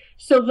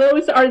 So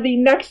those are the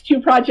next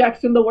two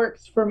projects in the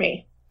works for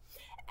me.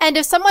 And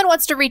if someone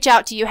wants to reach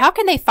out to you, how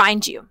can they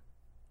find you?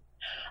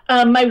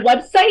 My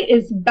website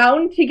is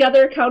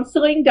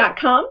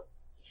boundtogethercounseling.com.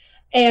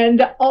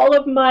 And all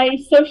of my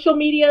social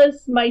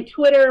medias, my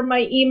Twitter,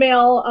 my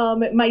email,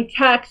 my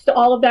text,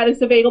 all of that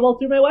is available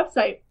through my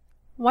website.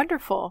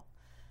 Wonderful.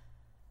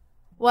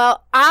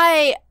 Well,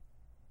 I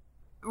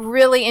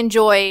really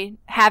enjoy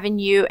having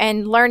you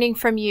and learning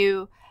from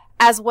you,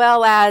 as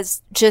well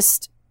as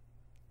just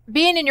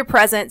being in your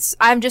presence.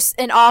 I'm just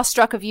in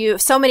awestruck of you.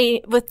 So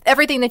many, with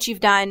everything that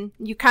you've done.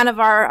 You kind of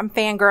are, I'm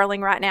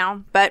fangirling right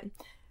now, but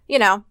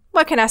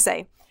what can I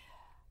say?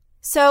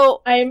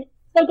 So I'm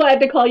so glad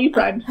to call you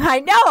friend.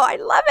 I know. I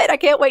love it. I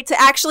can't wait to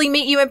actually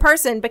meet you in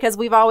person, because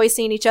we've always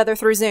seen each other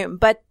through Zoom,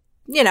 but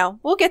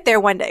we'll get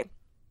there one day.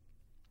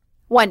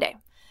 One day.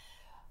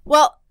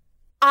 Well,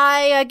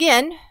 I,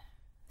 again,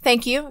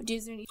 thank you.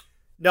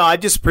 No, I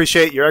just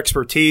appreciate your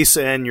expertise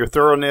and your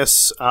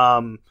thoroughness.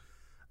 I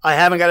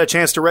haven't got a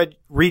chance to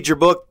read your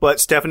book, but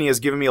Stefani has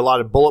given me a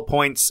lot of bullet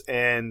points,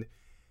 and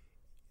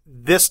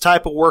this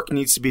type of work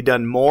needs to be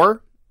done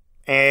more,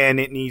 and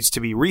it needs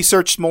to be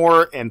researched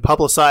more and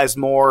publicized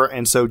more,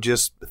 and so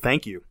just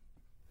thank you.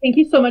 Thank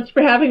you so much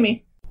for having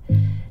me.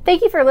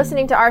 Thank you for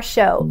listening to our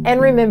show,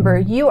 and remember,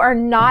 you are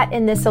not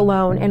in this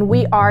alone, and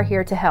we are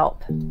here to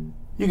help.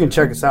 You can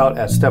check us out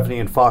at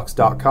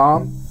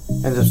stephanieandfox.com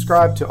and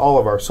subscribe to all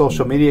of our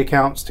social media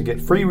accounts to get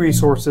free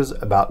resources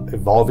about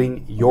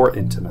evolving your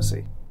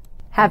intimacy.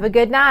 Have a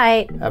good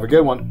night. Have a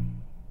good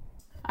one.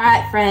 All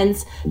right,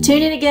 friends,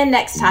 tune in again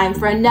next time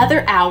for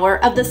another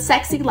hour of The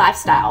Sexy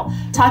Lifestyle,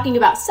 talking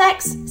about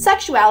sex,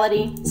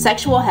 sexuality,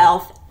 sexual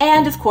health,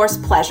 and, of course,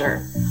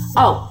 pleasure.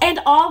 Oh, and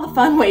all the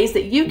fun ways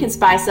that you can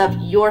spice up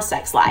your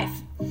sex life.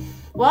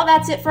 Well,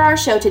 that's it for our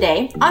show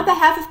today. On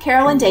behalf of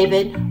Carol and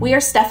David, we are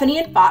Stefani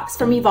and Fox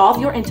from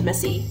Evolve Your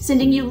Intimacy,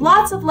 sending you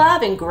lots of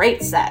love and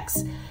great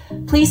sex.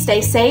 Please stay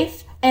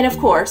safe, and of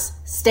course,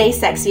 stay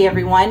sexy,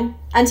 everyone.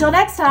 Until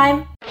next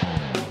time.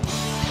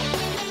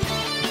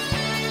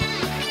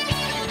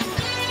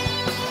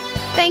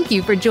 Thank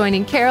you for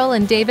joining Carol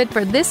and David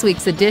for this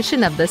week's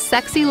edition of The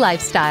Sexy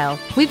Lifestyle.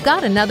 We've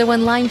got another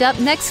one lined up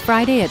next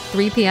Friday at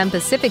 3 p.m.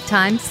 Pacific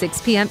Time,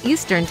 6 p.m.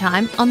 Eastern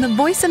Time on the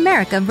Voice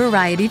America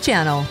Variety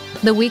Channel.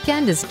 The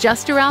weekend is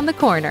just around the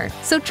corner,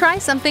 so try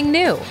something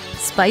new,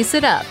 spice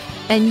it up,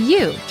 and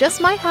you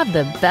just might have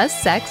the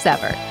best sex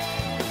ever.